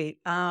pretty great.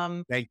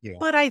 Thank you.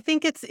 But I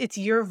think it's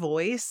your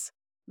voice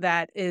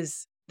that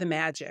is the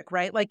magic,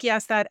 right? Like,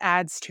 yes, that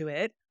adds to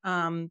it. But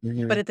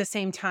Mhm. at the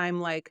same time,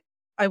 like,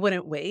 I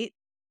wouldn't wait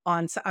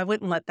I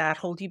wouldn't let that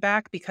hold you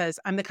back because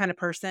I'm the kind of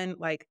person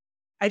like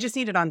I just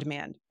need it on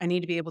demand. I need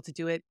to be able to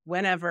do it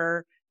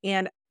whenever.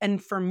 And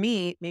for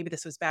me, maybe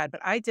this was bad, but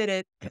I did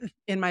it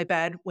in my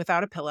bed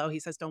without a pillow. He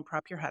says, don't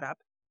prop your head up.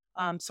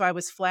 So I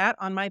was flat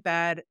on my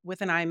bed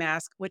with an eye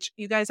mask, which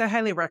you guys I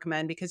highly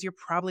recommend because you're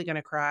probably going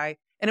to cry.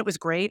 And it was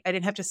great. I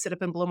didn't have to sit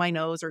up and blow my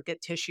nose or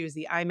get tissues.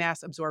 The eye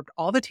mask absorbed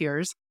all the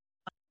tears.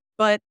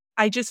 But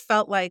I just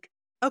felt like,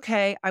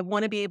 okay, I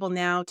want to be able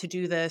now to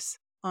do this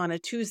on a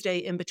Tuesday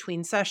in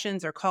between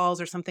sessions or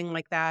calls or something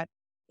like that.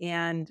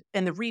 And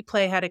the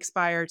replay had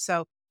expired.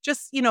 So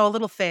just, a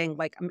little thing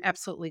like I'm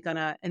absolutely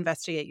gonna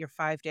investigate your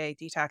 5-day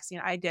detox.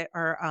 I did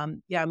or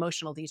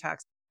emotional detox.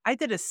 I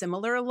did a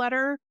similar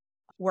letter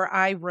where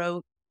I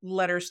wrote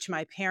letters to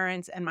my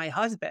parents and my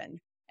husband.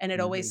 And it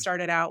always Mhm.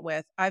 started out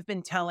with, I've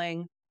been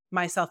telling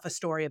myself a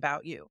story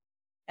about you.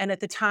 And at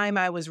the time,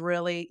 I was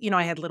really,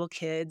 I had little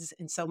kids.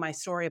 And so my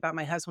story about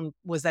my husband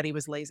was that he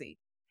was lazy.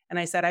 And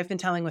I said, I've been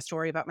telling a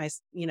story about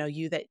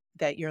you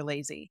that you're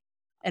lazy.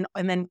 And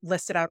then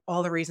listed out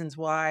all the reasons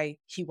why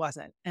he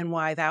wasn't and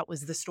why that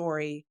was the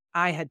story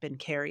I had been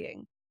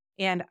carrying.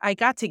 And I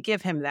got to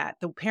give him that.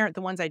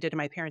 The ones I did to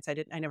my parents,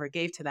 I never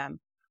gave to them.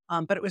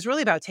 But it was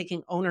really about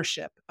taking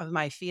ownership of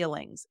my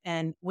feelings.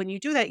 And when you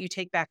do that, you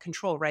take back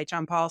control, right,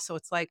 John Paul? So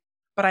it's like,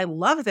 but I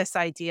love this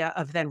idea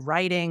of then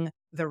writing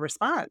the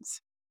response.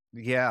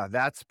 Yeah,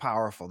 that's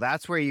powerful.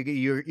 That's where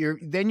you're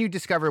then you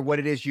discover what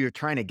it is you're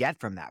trying to get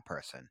from that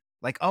person.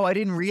 Like, "Oh, I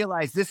didn't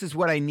realize this is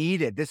what I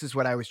needed. This is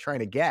what I was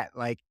trying to get."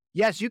 Like,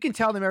 yes, you can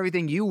tell them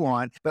everything you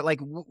want, but like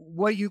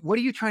what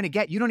are you trying to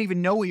get? You don't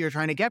even know what you're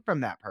trying to get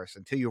from that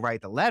person till you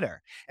write the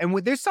letter. And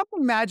there's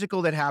something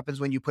magical that happens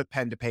when you put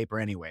pen to paper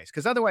anyways,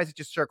 because otherwise it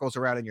just circles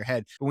around in your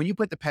head. But when you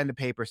put the pen to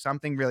paper,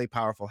 something really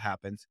powerful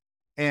happens.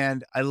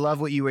 And I love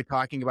what you were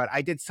talking about.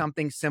 I did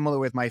something similar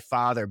with my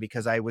father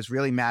because I was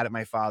really mad at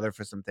my father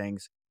for some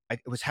things. I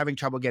was having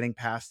trouble getting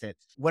past it.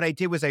 What I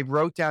did was I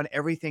wrote down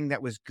everything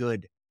that was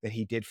good that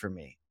he did for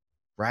me.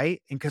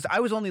 Right. And because I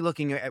was only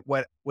looking at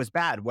what was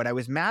bad, what I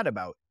was mad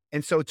about.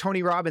 And so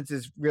Tony Robbins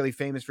is really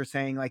famous for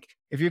saying, like,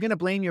 if you're going to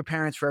blame your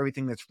parents for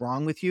everything that's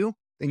wrong with you,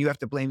 then you have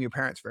to blame your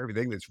parents for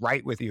everything that's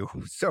right with you.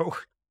 So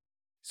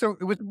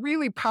it was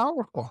really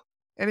powerful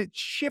and it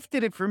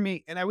shifted it for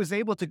me. And I was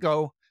able to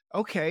go,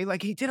 okay,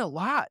 like he did a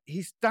lot.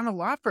 He's done a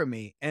lot for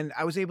me. And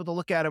I was able to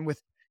look at him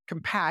with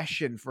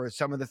compassion for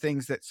some of the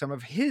things that some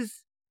of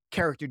his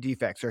character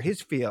defects or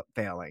his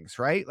failings,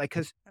 right? Like,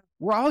 cause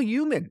we're all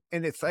human.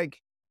 And it's like,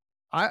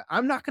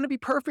 I'm not going to be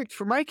perfect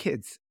for my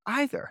kids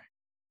either.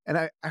 And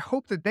I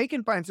hope that they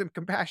can find some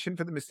compassion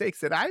for the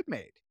mistakes that I've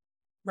made.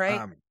 Right.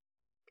 Um,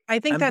 I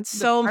think that's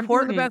so I'm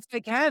doing the important. best I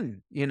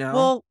can, you know?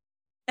 Well,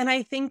 and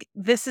I think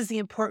this is the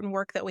important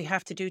work that we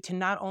have to do to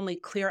not only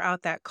clear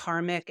out that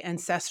karmic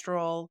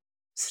ancestral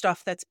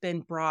stuff that's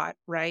been brought,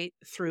 right,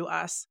 through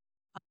us,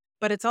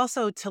 but it's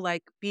also to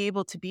like be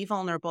able to be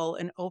vulnerable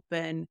and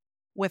open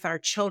with our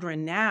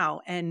children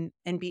now and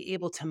be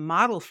able to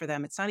model for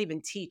them. It's not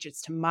even teach,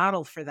 it's to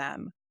model for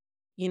them,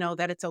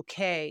 that it's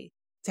okay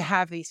to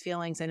have these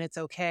feelings and it's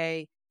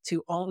okay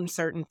to own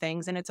certain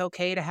things and it's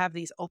okay to have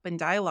these open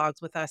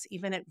dialogues with us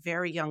even at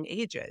very young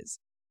ages.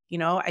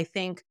 I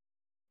think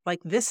like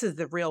this is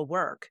the real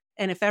work.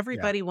 And if Yeah.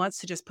 everybody wants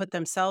to just put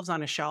themselves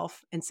on a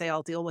shelf and say,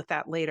 I'll deal with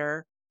that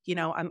later,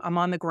 I'm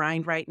on the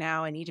grind right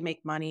now. I need to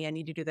make money. I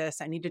need to do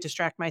this. I need to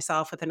distract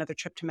myself with another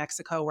trip to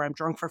Mexico where I'm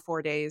drunk for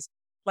 4 days.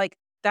 Like,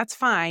 that's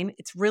fine.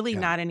 It's really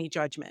Yeah. not any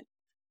judgment.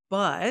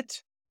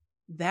 But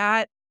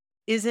that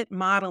isn't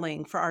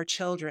modeling for our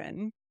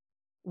children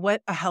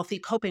what a healthy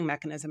coping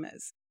mechanism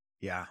is.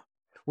 Yeah.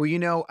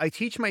 Well, I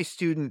teach my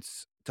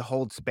students to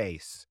hold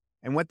space.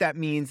 And what that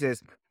means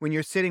is when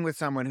you're sitting with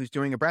someone who's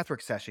doing a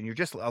breathwork session, you're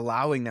just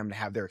allowing them to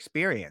have their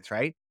experience,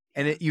 right?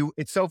 And Yeah.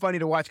 it's so funny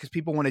to watch because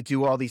people want to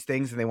do all these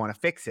things and they want to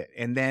fix it.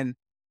 And then,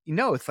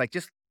 it's like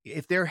just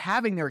if they're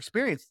having their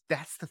experience,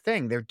 that's the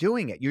thing. They're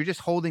doing it. You're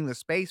just holding the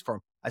space for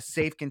 'em, a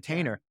safe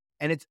Yeah. container.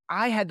 And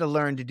I had to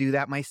learn to do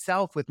that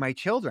myself with my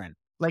children.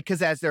 Like,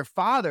 because as their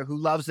father who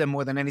loves them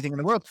more than anything in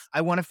the world,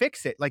 I want to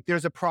fix it. Like,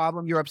 there's a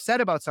problem, you're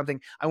upset about something,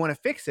 I want to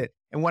fix it.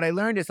 And what I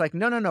learned is like,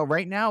 no, no, no,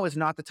 right now is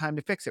not the time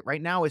to fix it.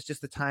 Right now is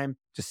just the time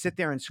to sit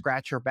there and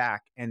scratch her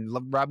back and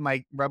rub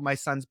my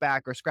son's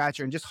back or scratch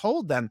her and just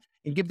hold them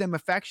and give them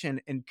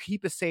affection and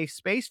keep a safe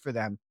space for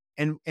them.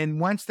 And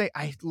once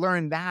I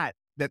learned that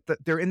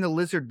they're in the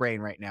lizard brain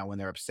right now when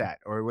they're upset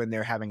or when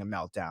they're having a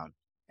meltdown.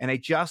 And I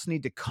just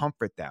need to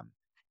comfort them.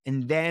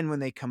 And then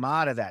when they come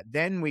out of that,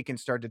 then we can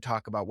start to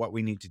talk about what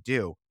we need to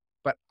do.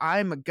 But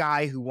I'm a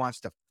guy who wants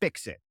to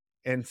fix it.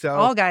 And so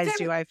All guys then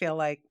do, I feel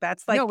like.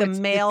 That's like no, the it's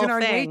male in our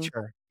thing.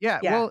 nature.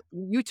 Yeah, Yeah. well,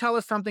 you tell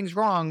us something's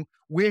wrong,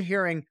 we're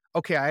hearing,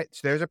 "Okay,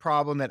 so there's a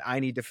problem that I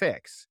need to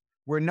fix."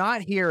 We're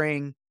not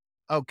hearing,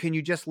 "Oh, can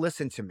you just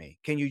listen to me?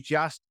 Can you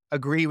just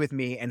agree with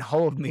me and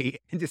hold me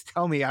and just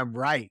tell me I'm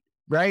right?"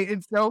 Right?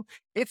 And so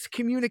it's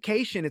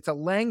communication, it's a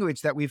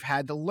language that we've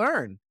had to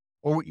learn,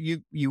 or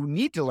you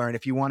need to learn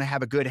if you wanna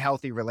have a good,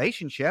 healthy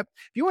relationship.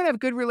 If you wanna have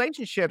good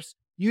relationships,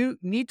 you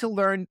need to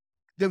learn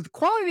the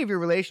quality of your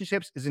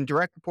relationships is in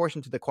direct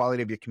proportion to the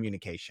quality of your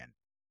communication.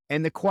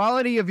 And the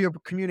quality of your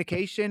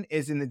communication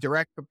is in the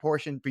direct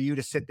proportion for you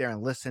to sit there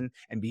and listen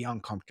and be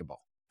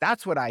uncomfortable.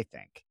 That's what I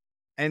think.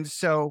 And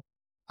so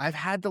I've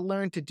had to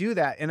learn to do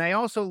that. And I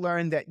also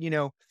learned that,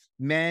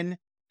 men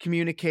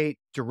communicate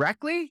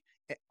directly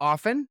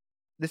often.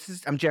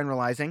 I'm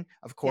generalizing,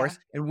 of Yeah. course,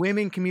 and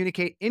women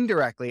communicate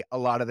indirectly a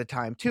lot of the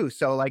time too.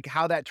 So, like,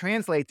 how that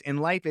translates in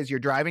life is you're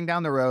driving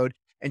down the road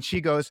and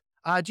she goes,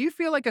 do you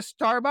feel like a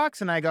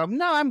Starbucks? And I go,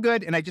 no, I'm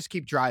good. And I just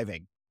keep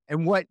driving.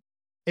 And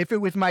if it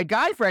was my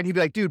guy friend, he'd be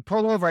like, dude,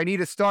 pull over. I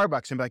need a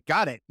Starbucks. And be like,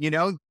 got it.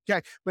 Yeah.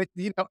 But,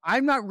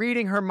 I'm not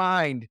reading her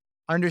mind,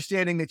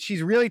 understanding that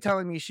she's really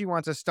telling me she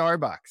wants a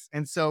Starbucks.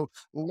 And so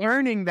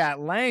learning that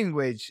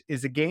language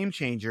is a game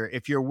changer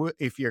if you're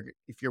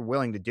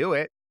willing to do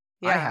it.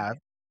 I Yeah. have.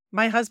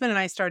 My husband and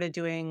I started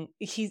doing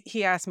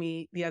he asked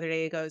me the other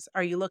day, he goes,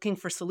 "Are you looking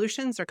for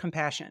solutions or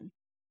compassion?"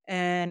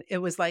 And it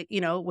was like,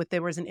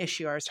 there was an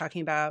issue. I was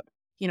talking about,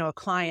 a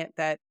client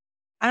that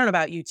I don't know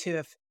about you too,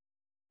 if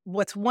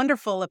what's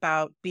wonderful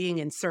about being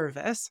in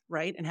service,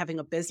 right? And having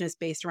a business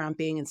based around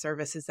being in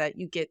service is that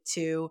you get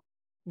to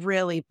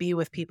really be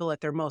with people at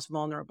their most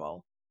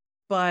vulnerable.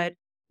 But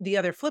the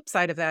other flip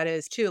side of that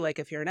is too, like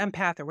if you're an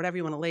empath or whatever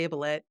you want to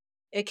label it,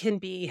 it can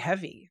be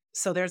heavy.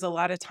 So there's a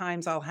lot of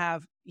times I'll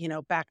have,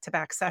 back to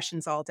back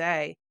sessions all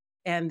day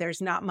and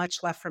there's not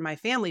much left for my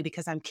family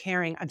because I'm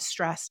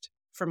stressed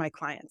for my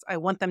clients. I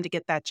want them to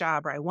get that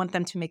job or I want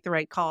them to make the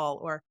right call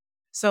or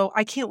so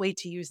I can't wait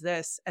to use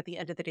this at the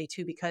end of the day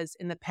too, because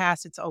in the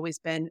past it's always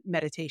been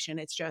meditation.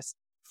 It's just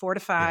four to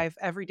Yeah. five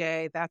every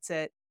day. That's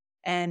it.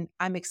 And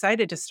I'm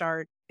excited to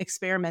start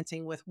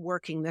experimenting with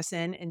working this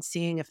in and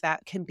seeing if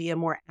that can be a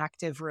more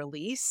active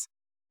release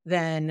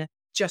than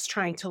just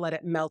trying to let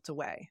it melt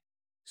away.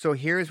 So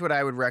here's what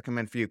I would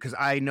recommend for you because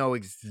I know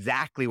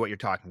exactly what you're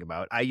talking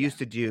about. I Yeah. used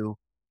to do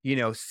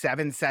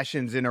 7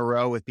 sessions in a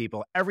row with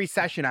people. Every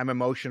session I'm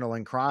emotional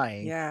and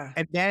crying, Yeah.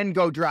 and then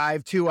go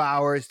drive 2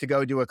 hours to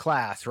go do a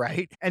class,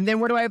 right? And then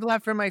what do I have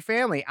left for my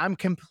family? I'm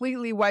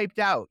completely wiped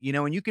out,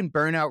 and you can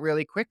burn out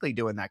really quickly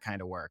doing that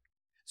kind of work.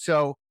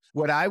 So,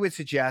 what I would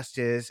suggest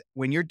is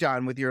when you're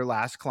done with your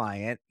last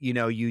client,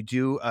 you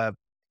do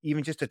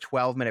even just a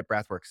 12-minute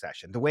breathwork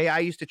session. The way I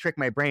used to trick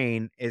my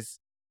brain is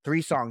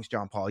 3 songs,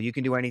 John Paul. You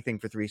can do anything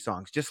for 3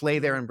 songs. Just lay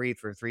there Mm. and breathe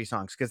for 3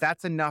 songs because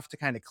that's enough to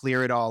kind of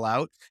clear it all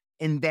out,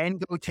 and then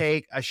go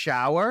take a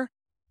shower.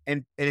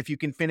 And if you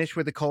can finish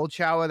with a cold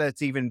shower,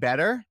 that's even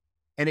better.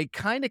 And it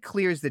kind of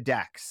clears the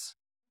decks.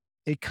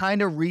 It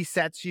kind of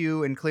resets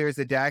you and clears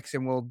the decks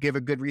and will give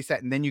a good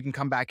reset. And then you can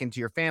come back into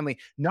your family,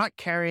 not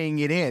carrying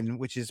it in,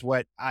 which is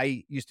what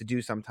I used to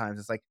do sometimes.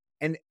 It's like,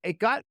 and it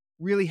got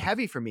really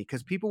heavy for me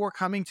because people were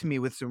coming to me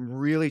with some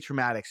really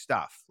traumatic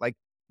stuff, like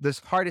this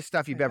hardest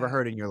stuff I you've ever bet.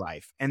 heard in your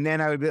life. And then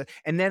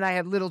and then I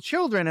had little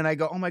children and I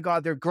go, oh my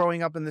God, they're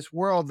growing up in this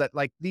world that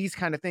like these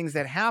kind of things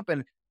that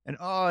happen. And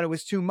oh, and it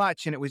was too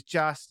much. And it was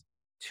just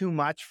too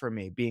much for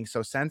me being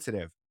so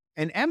sensitive.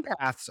 And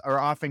empaths are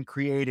often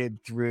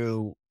created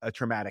through a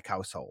traumatic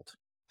household.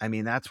 I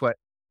mean, that's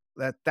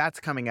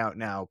coming out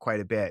now quite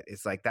a bit.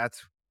 It's like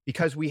that's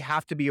because we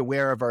have to be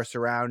aware of our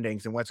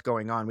surroundings and what's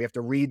going on. We have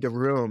to read the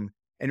room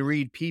and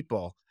read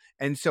people.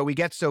 And so we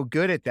get so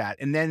good at that.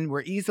 And then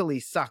we're easily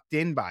sucked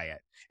in by it.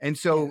 And Yeah.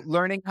 so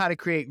learning how to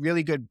create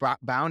really good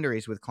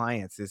boundaries with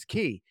clients is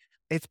key.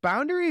 It's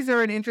boundaries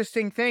are an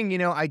interesting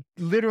thing. I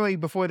literally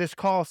before this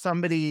call,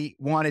 somebody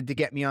wanted to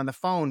get me on the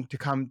phone to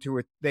come to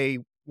it. They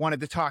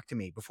wanted to talk to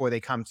me before they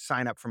come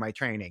sign up for my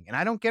training. And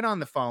I don't get on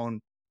the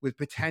phone with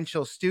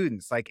potential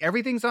students. Like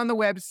everything's on the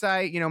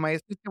website, my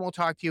assistant will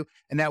talk to you.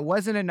 And that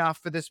wasn't enough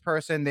for this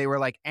person. They were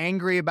like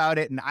angry about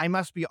it. And I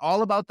must be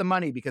all about the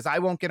money because I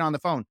won't get on the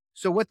phone.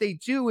 So what they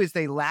do is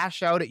they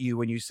lash out at you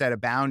when you set a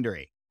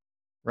boundary,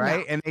 No.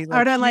 right? And they Or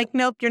like I'm like,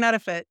 nope, you're not a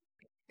fit.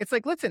 it's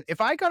like, listen,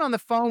 if I got on the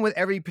phone with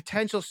every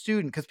potential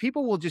student, because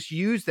people will just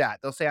use that,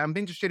 they'll say, I'm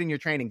interested in your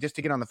training just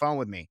to get on the phone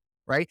with me.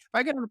 Right. If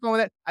I get on the phone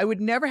with that, I would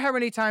never have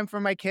any time for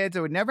my kids.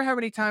 I would never have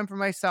any time for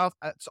myself.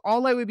 So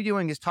all I would be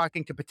doing is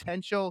talking to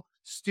potential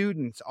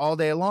students all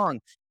day long.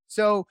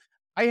 So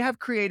I have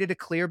created a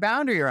clear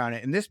boundary around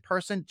it. And this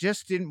person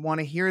just didn't want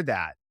to hear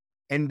that.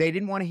 And they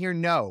didn't want to hear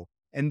no.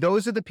 And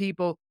those are the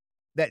people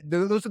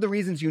those are the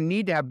reasons you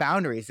need to have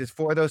boundaries is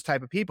for those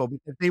type of people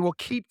because they will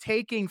keep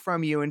taking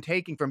from you and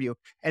taking from you.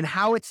 And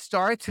how it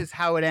starts is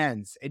how it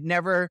ends. It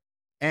never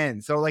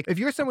ends. So like if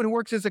you're someone who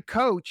works as a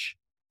coach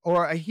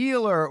or a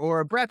healer or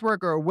a breath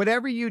worker or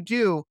whatever you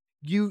do,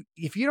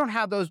 if you don't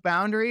have those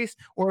boundaries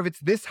or if it's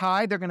this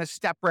high, they're going to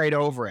step right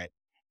over it.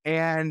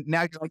 And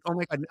now you're like, oh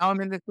my God, now I'm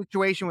in this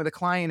situation with a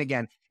client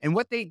again. And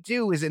what they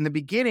do is in the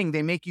beginning,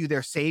 they make you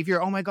their savior.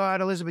 Oh my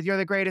God, Elizabeth, you're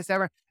the greatest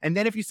ever. And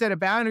then if you set a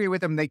boundary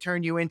with them, they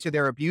turn you into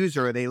their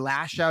abuser or they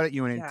lash out at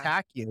you and Yeah.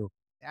 attack you.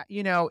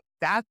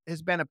 That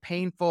has been a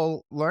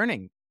painful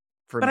learning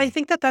for But I me.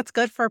 think that that's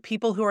good for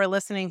people who are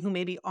listening who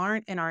maybe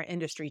aren't in our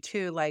industry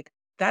too. Like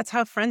that's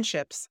how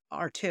friendships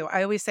are too.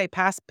 I always say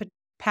past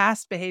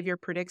behavior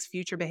predicts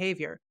future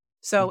behavior.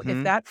 So if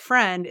Hmm. that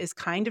friend is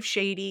kind of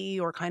shady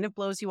or kind of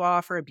blows you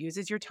off or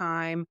abuses your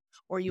time,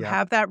 or you Yep.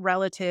 have that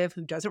relative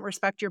who doesn't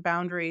respect your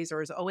boundaries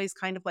or is always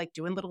kind of like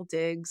doing little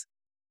digs,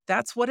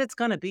 that's what it's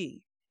going to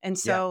be. And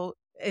Yep. so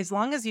as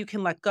long as you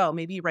can let go,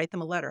 maybe you write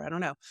them a letter, I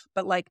don't know.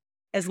 But like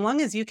as long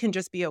as you can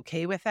just be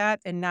okay with that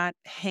and not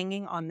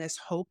hanging on this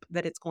hope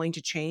that it's going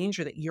to change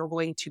or that you're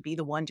going to be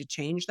the one to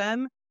change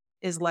them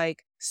is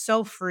like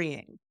so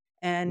freeing.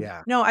 And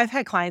Yeah. no, I've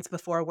had clients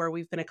before where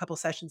we've been a couple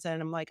sessions in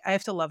and I'm like, I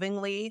have to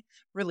lovingly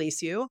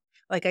release you.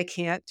 Like, I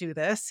can't do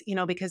this,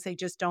 because they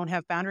just don't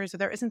have boundaries or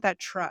there isn't that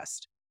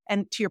trust.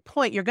 And to your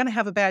point, you're going to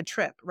have a bad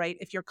trip, right?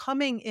 If you're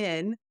coming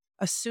in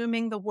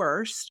assuming the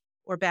worst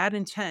or bad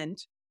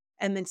intent,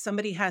 and then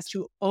somebody has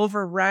to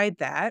override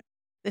that,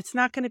 it's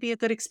not going to be a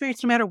good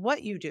experience no matter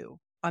what you do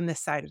on this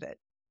side of it,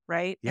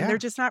 right? And they're Yeah.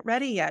 just not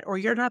ready yet, or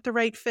you're not the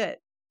right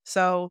fit.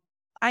 So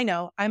I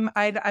know I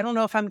don't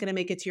know if I'm going to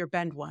make it to your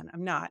Bend one.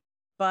 I'm not.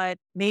 But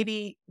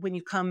maybe when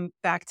you come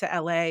back to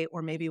LA,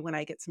 or maybe when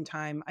I get some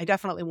time, I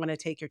definitely want to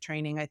take your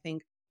training. I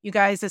think you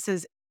guys, this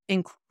is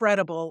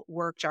incredible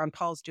work John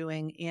Paul's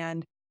doing.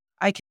 And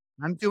I can,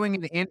 I'm doing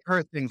an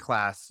in-person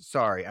class.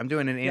 Sorry, I'm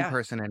doing an yeah.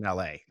 in-person in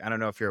LA. I don't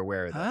know if you're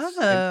aware of this.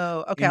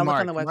 Oh, okay. In I'll look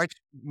on March, the website.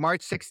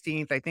 March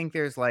 16th, I think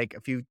there's like a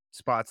few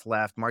spots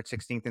left. March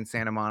 16th in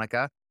Santa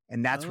Monica.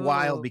 And that's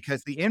wild Oh,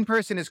 because the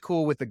in-person is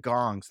cool with the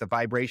gongs, the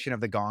vibration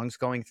of the gongs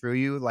going through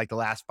you, like the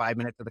last 5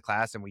 minutes of the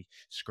class, and we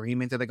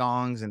scream into the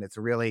gongs. And it's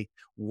a really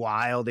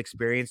wild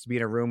experience to be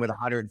in a room with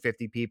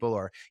 150 people,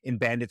 or in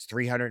Bend, it's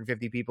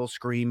 350 people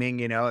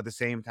screaming, at the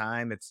same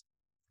time. It's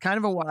kind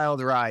of a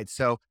wild ride.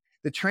 So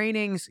the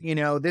trainings,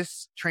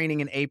 this training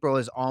in April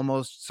is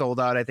almost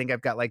sold out. I think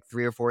I've got like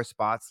 3 or 4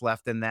 spots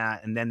left in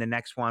that. And then the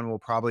next one will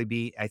probably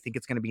be, I think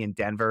it's going to be in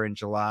Denver in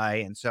July.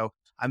 And so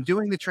I'm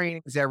doing the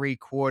trainings every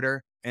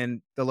quarter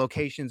and the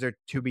locations are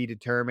to be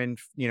determined,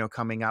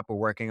 coming up. We're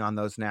working on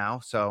those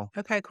now. So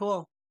okay,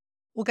 cool.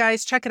 Well,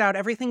 guys, check it out.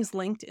 Everything's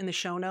linked in the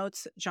show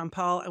notes. Jean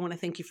Paul, I want to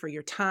thank you for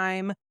your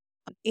time.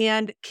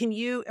 And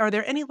are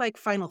there any like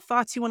final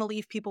thoughts you want to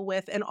leave people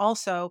with? And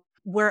also,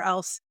 where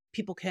else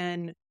people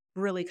can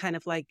really kind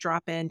of like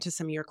drop into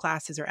some of your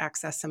classes or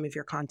access some of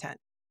your content?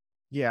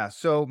 Yeah.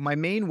 So my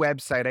main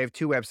website, I have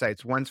two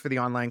websites. One's for the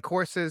online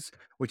courses,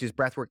 which is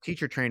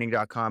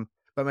breathworkteachertraining.com.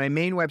 But my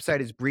main website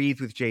is Breathe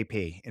with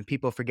JP. And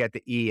people forget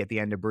the E at the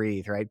end of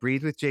breathe, right?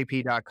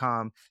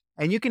 Breathewithjp.com.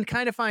 And you can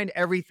kind of find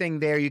everything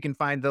there. You can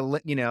find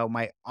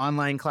my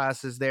online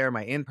classes there,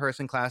 my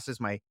in-person classes,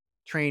 my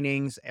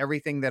trainings,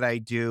 everything that I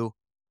do.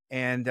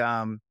 And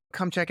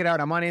come check it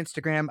out. I'm on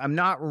Instagram. I'm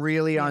not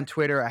really on Yeah,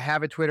 Twitter. I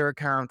have a Twitter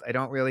account. I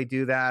don't really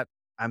do that.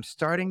 I'm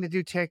starting to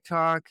do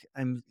TikTok.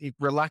 I'm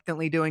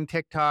reluctantly doing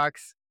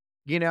TikToks.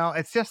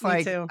 It's just me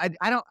like too.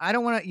 I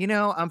don't want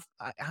to,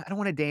 I don't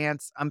want to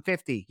dance. I'm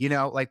 50,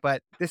 like,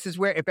 but this is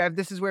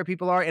where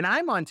people are, and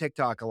I'm on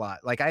TikTok a lot.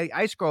 Like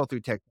I scroll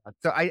through TikTok,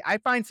 so I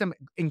find some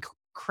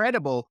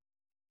incredible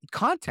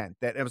content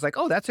that I was like,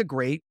 oh, that's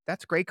great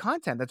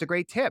content. That's a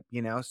great tip.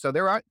 So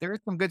there is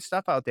some good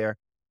stuff out there.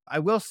 I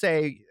will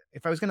say,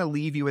 if I was going to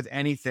leave you with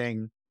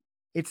anything,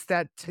 it's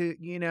that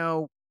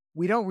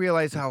we don't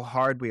realize how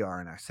hard we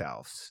are on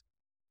ourselves.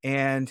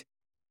 And,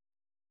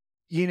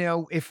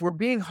 if we're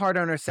being hard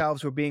on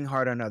ourselves, we're being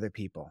hard on other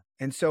people.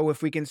 And so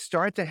if we can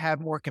start to have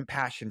more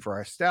compassion for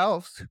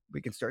ourselves, we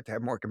can start to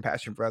have more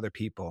compassion for other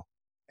people.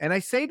 And I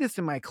say this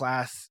in my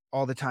class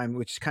all the time,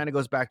 which kind of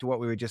goes back to what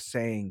we were just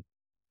saying,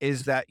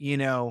 is that,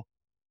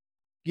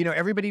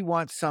 everybody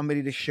wants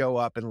somebody to show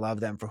up and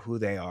love them for who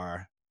they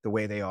are, the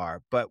way they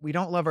are, but we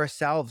don't love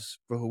ourselves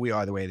for who we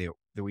are, the way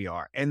that we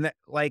are. And that,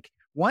 like,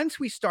 once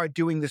we start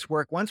doing this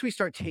work, once we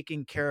start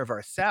taking care of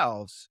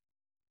ourselves,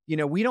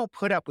 we don't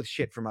put up with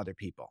shit from other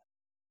people.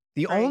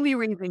 The Right. only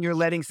reason you're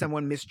letting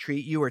someone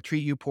mistreat you or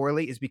treat you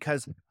poorly is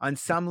because on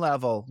some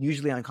level,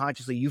 usually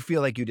unconsciously, you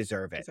feel like you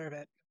deserve it. Deserve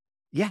it.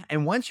 Yeah,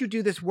 and once you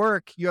do this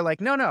work, you're like,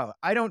 "No, no,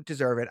 I don't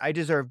deserve it. I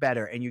deserve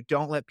better." And you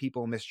don't let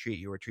people mistreat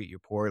you or treat you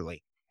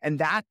poorly. And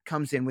that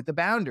comes in with the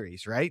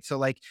boundaries, right? So,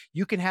 like,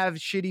 you can have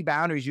shitty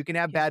boundaries, you can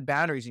have Yeah. bad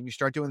boundaries, and you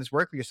start doing this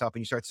work for yourself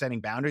and you start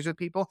setting boundaries with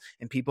people,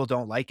 and people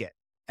don't like it.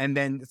 And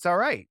then it's all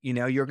right.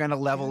 You're gonna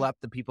level Yeah. up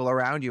the people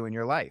around you in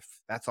your life.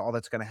 That's all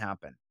that's gonna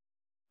happen.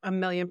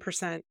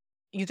 1,000,000%.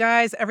 You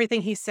guys,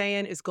 everything he's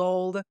saying is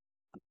gold.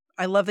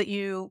 I love that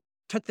you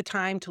took the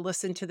time to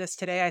listen to this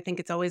today. I think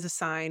it's always a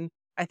sign.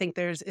 I think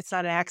it's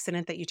not an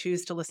accident that you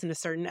choose to listen to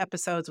certain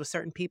episodes with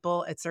certain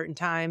people at certain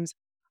times.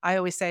 I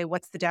always say,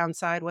 what's the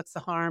downside? What's the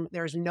harm?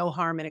 There's no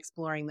harm in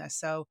exploring this.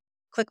 So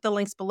click the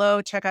links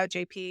below, check out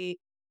JP.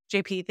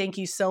 JP, thank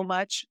you so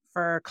much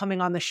for coming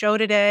on the show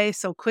today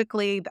so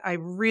quickly. I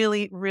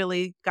really,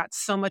 really got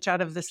so much out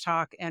of this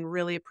talk and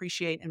really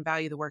appreciate and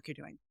value the work you're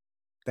doing.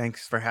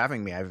 Thanks for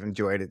having me. I've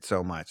enjoyed it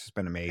so much. It's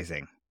been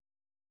amazing.